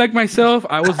noob like myself,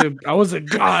 I was a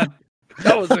god.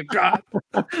 That was a god.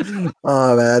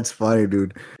 Oh man, that's funny,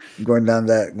 dude. Going down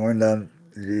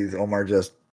Jeez, Omar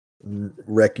just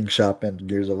wrecking shop in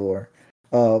Gears of War.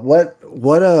 What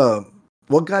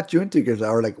got you into Gears of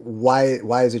War? Like,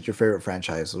 why is it your favorite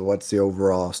franchise? What's the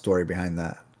overall story behind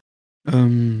that?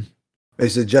 Um,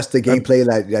 Is it just the I, gameplay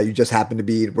that you just happen to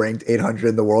be ranked 800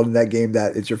 in the world in that game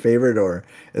that it's your favorite, or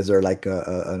is there like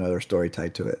another story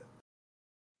tied to it?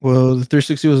 well, the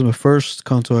 360 was my first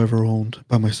console I ever owned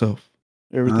by myself.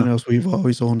 Everything Uh-huh. else we've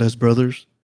always owned as brothers.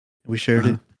 We shared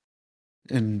Uh-huh.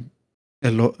 it, and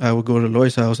I would go to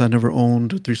Loy's house. I never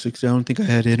owned a 360. I don't think I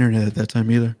had internet at that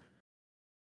time either,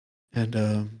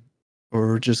 and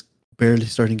or just barely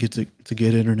starting to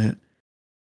get internet.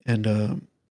 And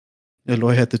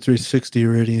Eloy had the 360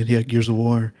 already, and he had Gears of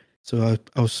War. So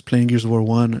I was playing Gears of War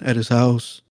 1 at his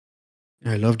house,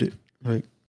 and I loved it. Like,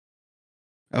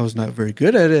 I was not very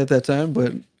good at it at that time,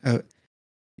 but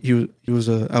he was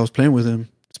I was playing with him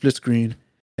split screen,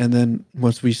 and then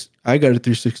once I got a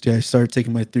 360, I started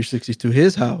taking my 360 to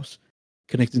his house,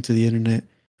 connecting to the internet,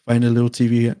 find a little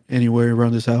TV anywhere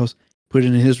around his house, put it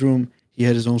in his room. He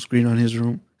had his own screen on his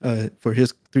room for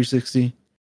his 360,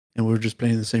 and we were just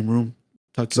playing in the same room,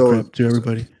 talking So, crap to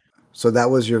everybody. so that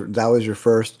was your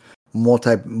first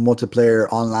multiplayer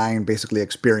online basically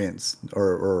experience,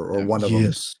 or Yeah. one of them,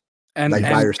 Yes. and like by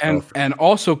and and yourself. and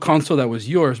also console that was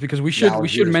yours, because we That should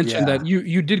was yours, mention yeah. that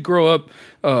you did grow up.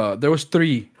 There was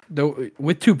three, though,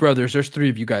 with two brothers. There's three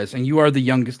of you guys, and you are the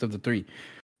youngest of the three.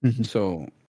 Mhm. So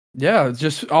yeah,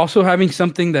 just also having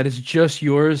something that is just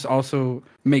yours also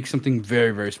makes something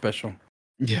very, very special,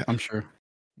 Yeah. I'm sure.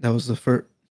 That was the first.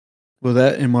 Well,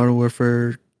 that and Modern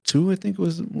Warfare 2, I think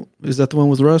was. Is that the one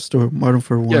with Rust or Modern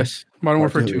Warfare 1? Yes, Modern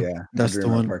Part Warfare two, 2. yeah. That's I do the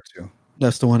remember one. part two.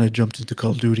 That's the one I jumped into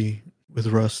Call of Duty with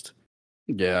Rust.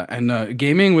 Yeah, and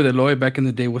gaming with Eloy back in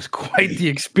the day was quite the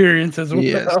experience as well.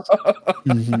 Yes.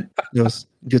 Mm-hmm. It was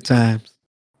good times.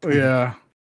 Yeah.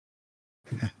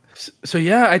 So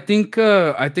yeah, I think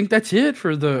that's it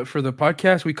for the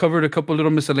podcast. We covered a couple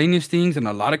little miscellaneous things and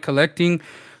a lot of collecting.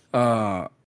 Uh,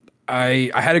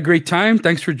 I had a great time.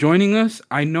 Thanks for joining us.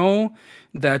 I know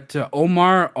that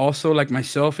Omar, also like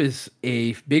myself, is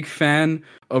a big fan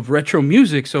of retro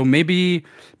music. So maybe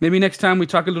next time we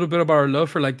talk a little bit about our love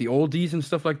for like the oldies and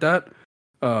stuff like that.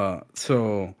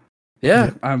 So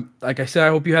yeah, Yeah. like I said, I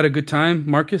hope you had a good time.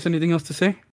 Marcus, anything else to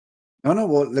say? No.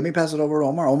 Well, let me pass it over to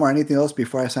Omar. Omar, anything else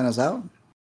before I sign us out?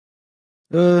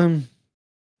 No,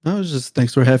 it's just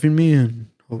thanks for having me, and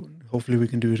hopefully we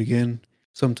can do it again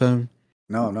sometime.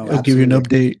 No, I'll give you an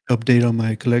absolutely. update on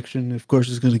my collection. Of course,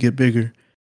 it's going to get bigger.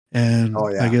 Oh And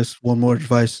I yeah. guess one more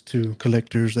advice to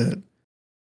collectors: that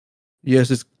yes,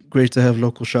 it's great to have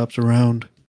local shops around,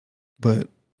 but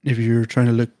if you're trying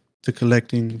to look to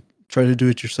collecting, try to do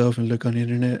it yourself and look on the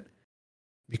internet,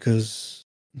 because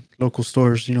local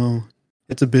stores,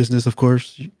 it's a business, of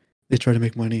course. They try to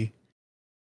make money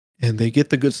and they get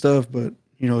the good stuff, but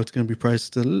it's going to be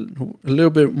priced a little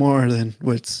bit more than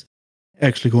what's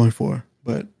actually going for.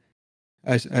 But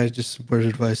I just would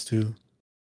advise to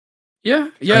Yeah,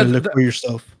 try yeah, to look for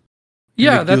yourself and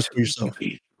yeah. make deals for yourself.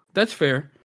 That's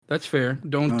fair. That's fair.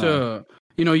 Don't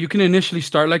No. you can initially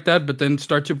start like that, but then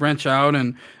start to branch out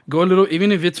and go a little,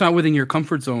 even if it's not within your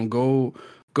comfort zone, go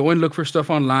and look for stuff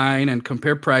online and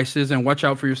compare prices and watch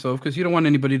out for yourself, because you don't want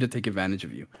anybody to take advantage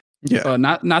of you. Yeah.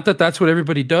 Not that that's what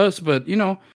everybody does, but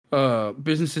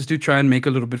businesses do try and make a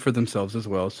little bit for themselves as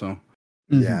well. So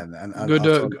Yeah, Mhm. and good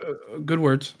also good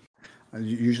words.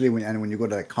 usually when you go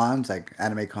to cons like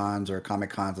anime cons or comic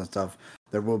cons and stuff,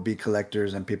 there will be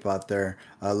collectors and people out there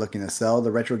looking to sell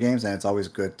the retro games, and it's always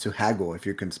good to haggle. If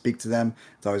you can speak to them,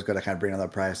 it's always good to kind of bring another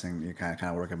price, and you kind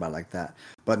of work about it like that.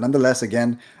 But nonetheless,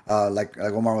 again, like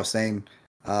Omar was saying,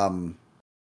 um,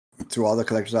 to all the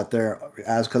collectors out there,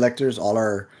 as collectors, all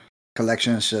our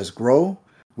collections just grow.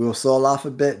 We'll sell off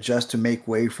a bit just to make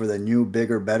way for the new,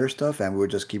 bigger, better stuff, and we'll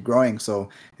just keep growing. So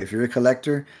if you're a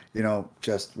collector,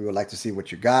 just we would like to see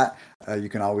what you got. You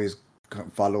can always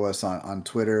follow us on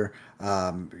Twitter.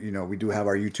 We do have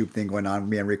our YouTube thing going on.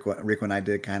 Me and Rico and I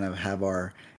did kind of have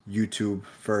our YouTube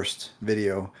first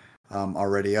video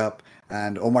already up.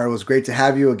 And Omar, it was great to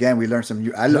have you again. We learned some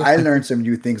new. I learned some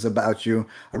new things about you.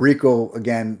 Rico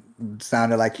again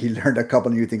sounded like he learned a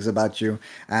couple new things about you,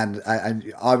 and I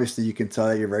obviously you can tell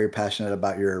that you're very passionate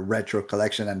about your retro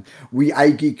collection. And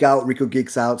I geek out, Rico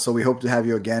geeks out, so we hope to have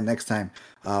you again next time.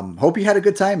 Hope you had a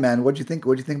good time, man. What'd you think?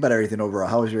 What'd you think about everything overall?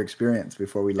 How was your experience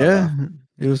before we log Yeah.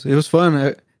 off? It was fun.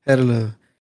 I had a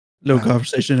little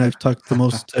conversation. I've talked the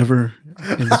most ever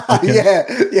in this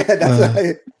podcast. Yeah, that's Uh,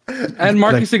 right. And like,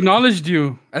 Marcus acknowledged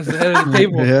you as the head of the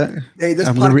table. yeah. Hey, this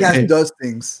I'm gonna podcast hey, does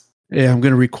things. Yeah, I'm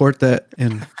gonna record that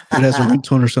and put it as a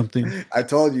ringtone or something. I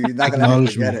told you, he's not gonna let me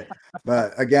forget Acknowledgement. it.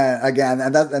 But again,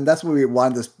 and that's what we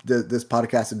want this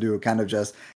podcast to do. Kind of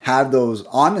just have those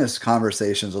honest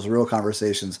conversations, those real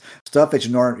conversations, stuff that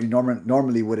you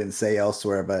normally wouldn't say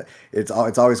elsewhere. But it's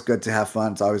always good to have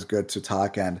fun. It's always good to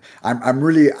talk. And I'm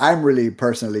really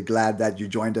personally glad that you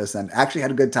joined us and actually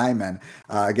had a good time. And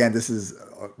again, this is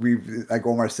like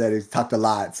Omar said, he's talked a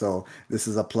lot, so this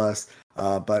is a plus.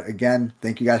 But again,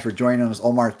 thank you guys for joining us.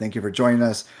 Omar, thank you for joining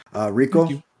us. Rico,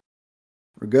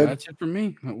 we're good. That's it for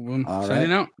me. All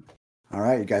Signing right. out. All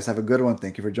right. You guys have a good one.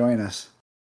 Thank you for joining us.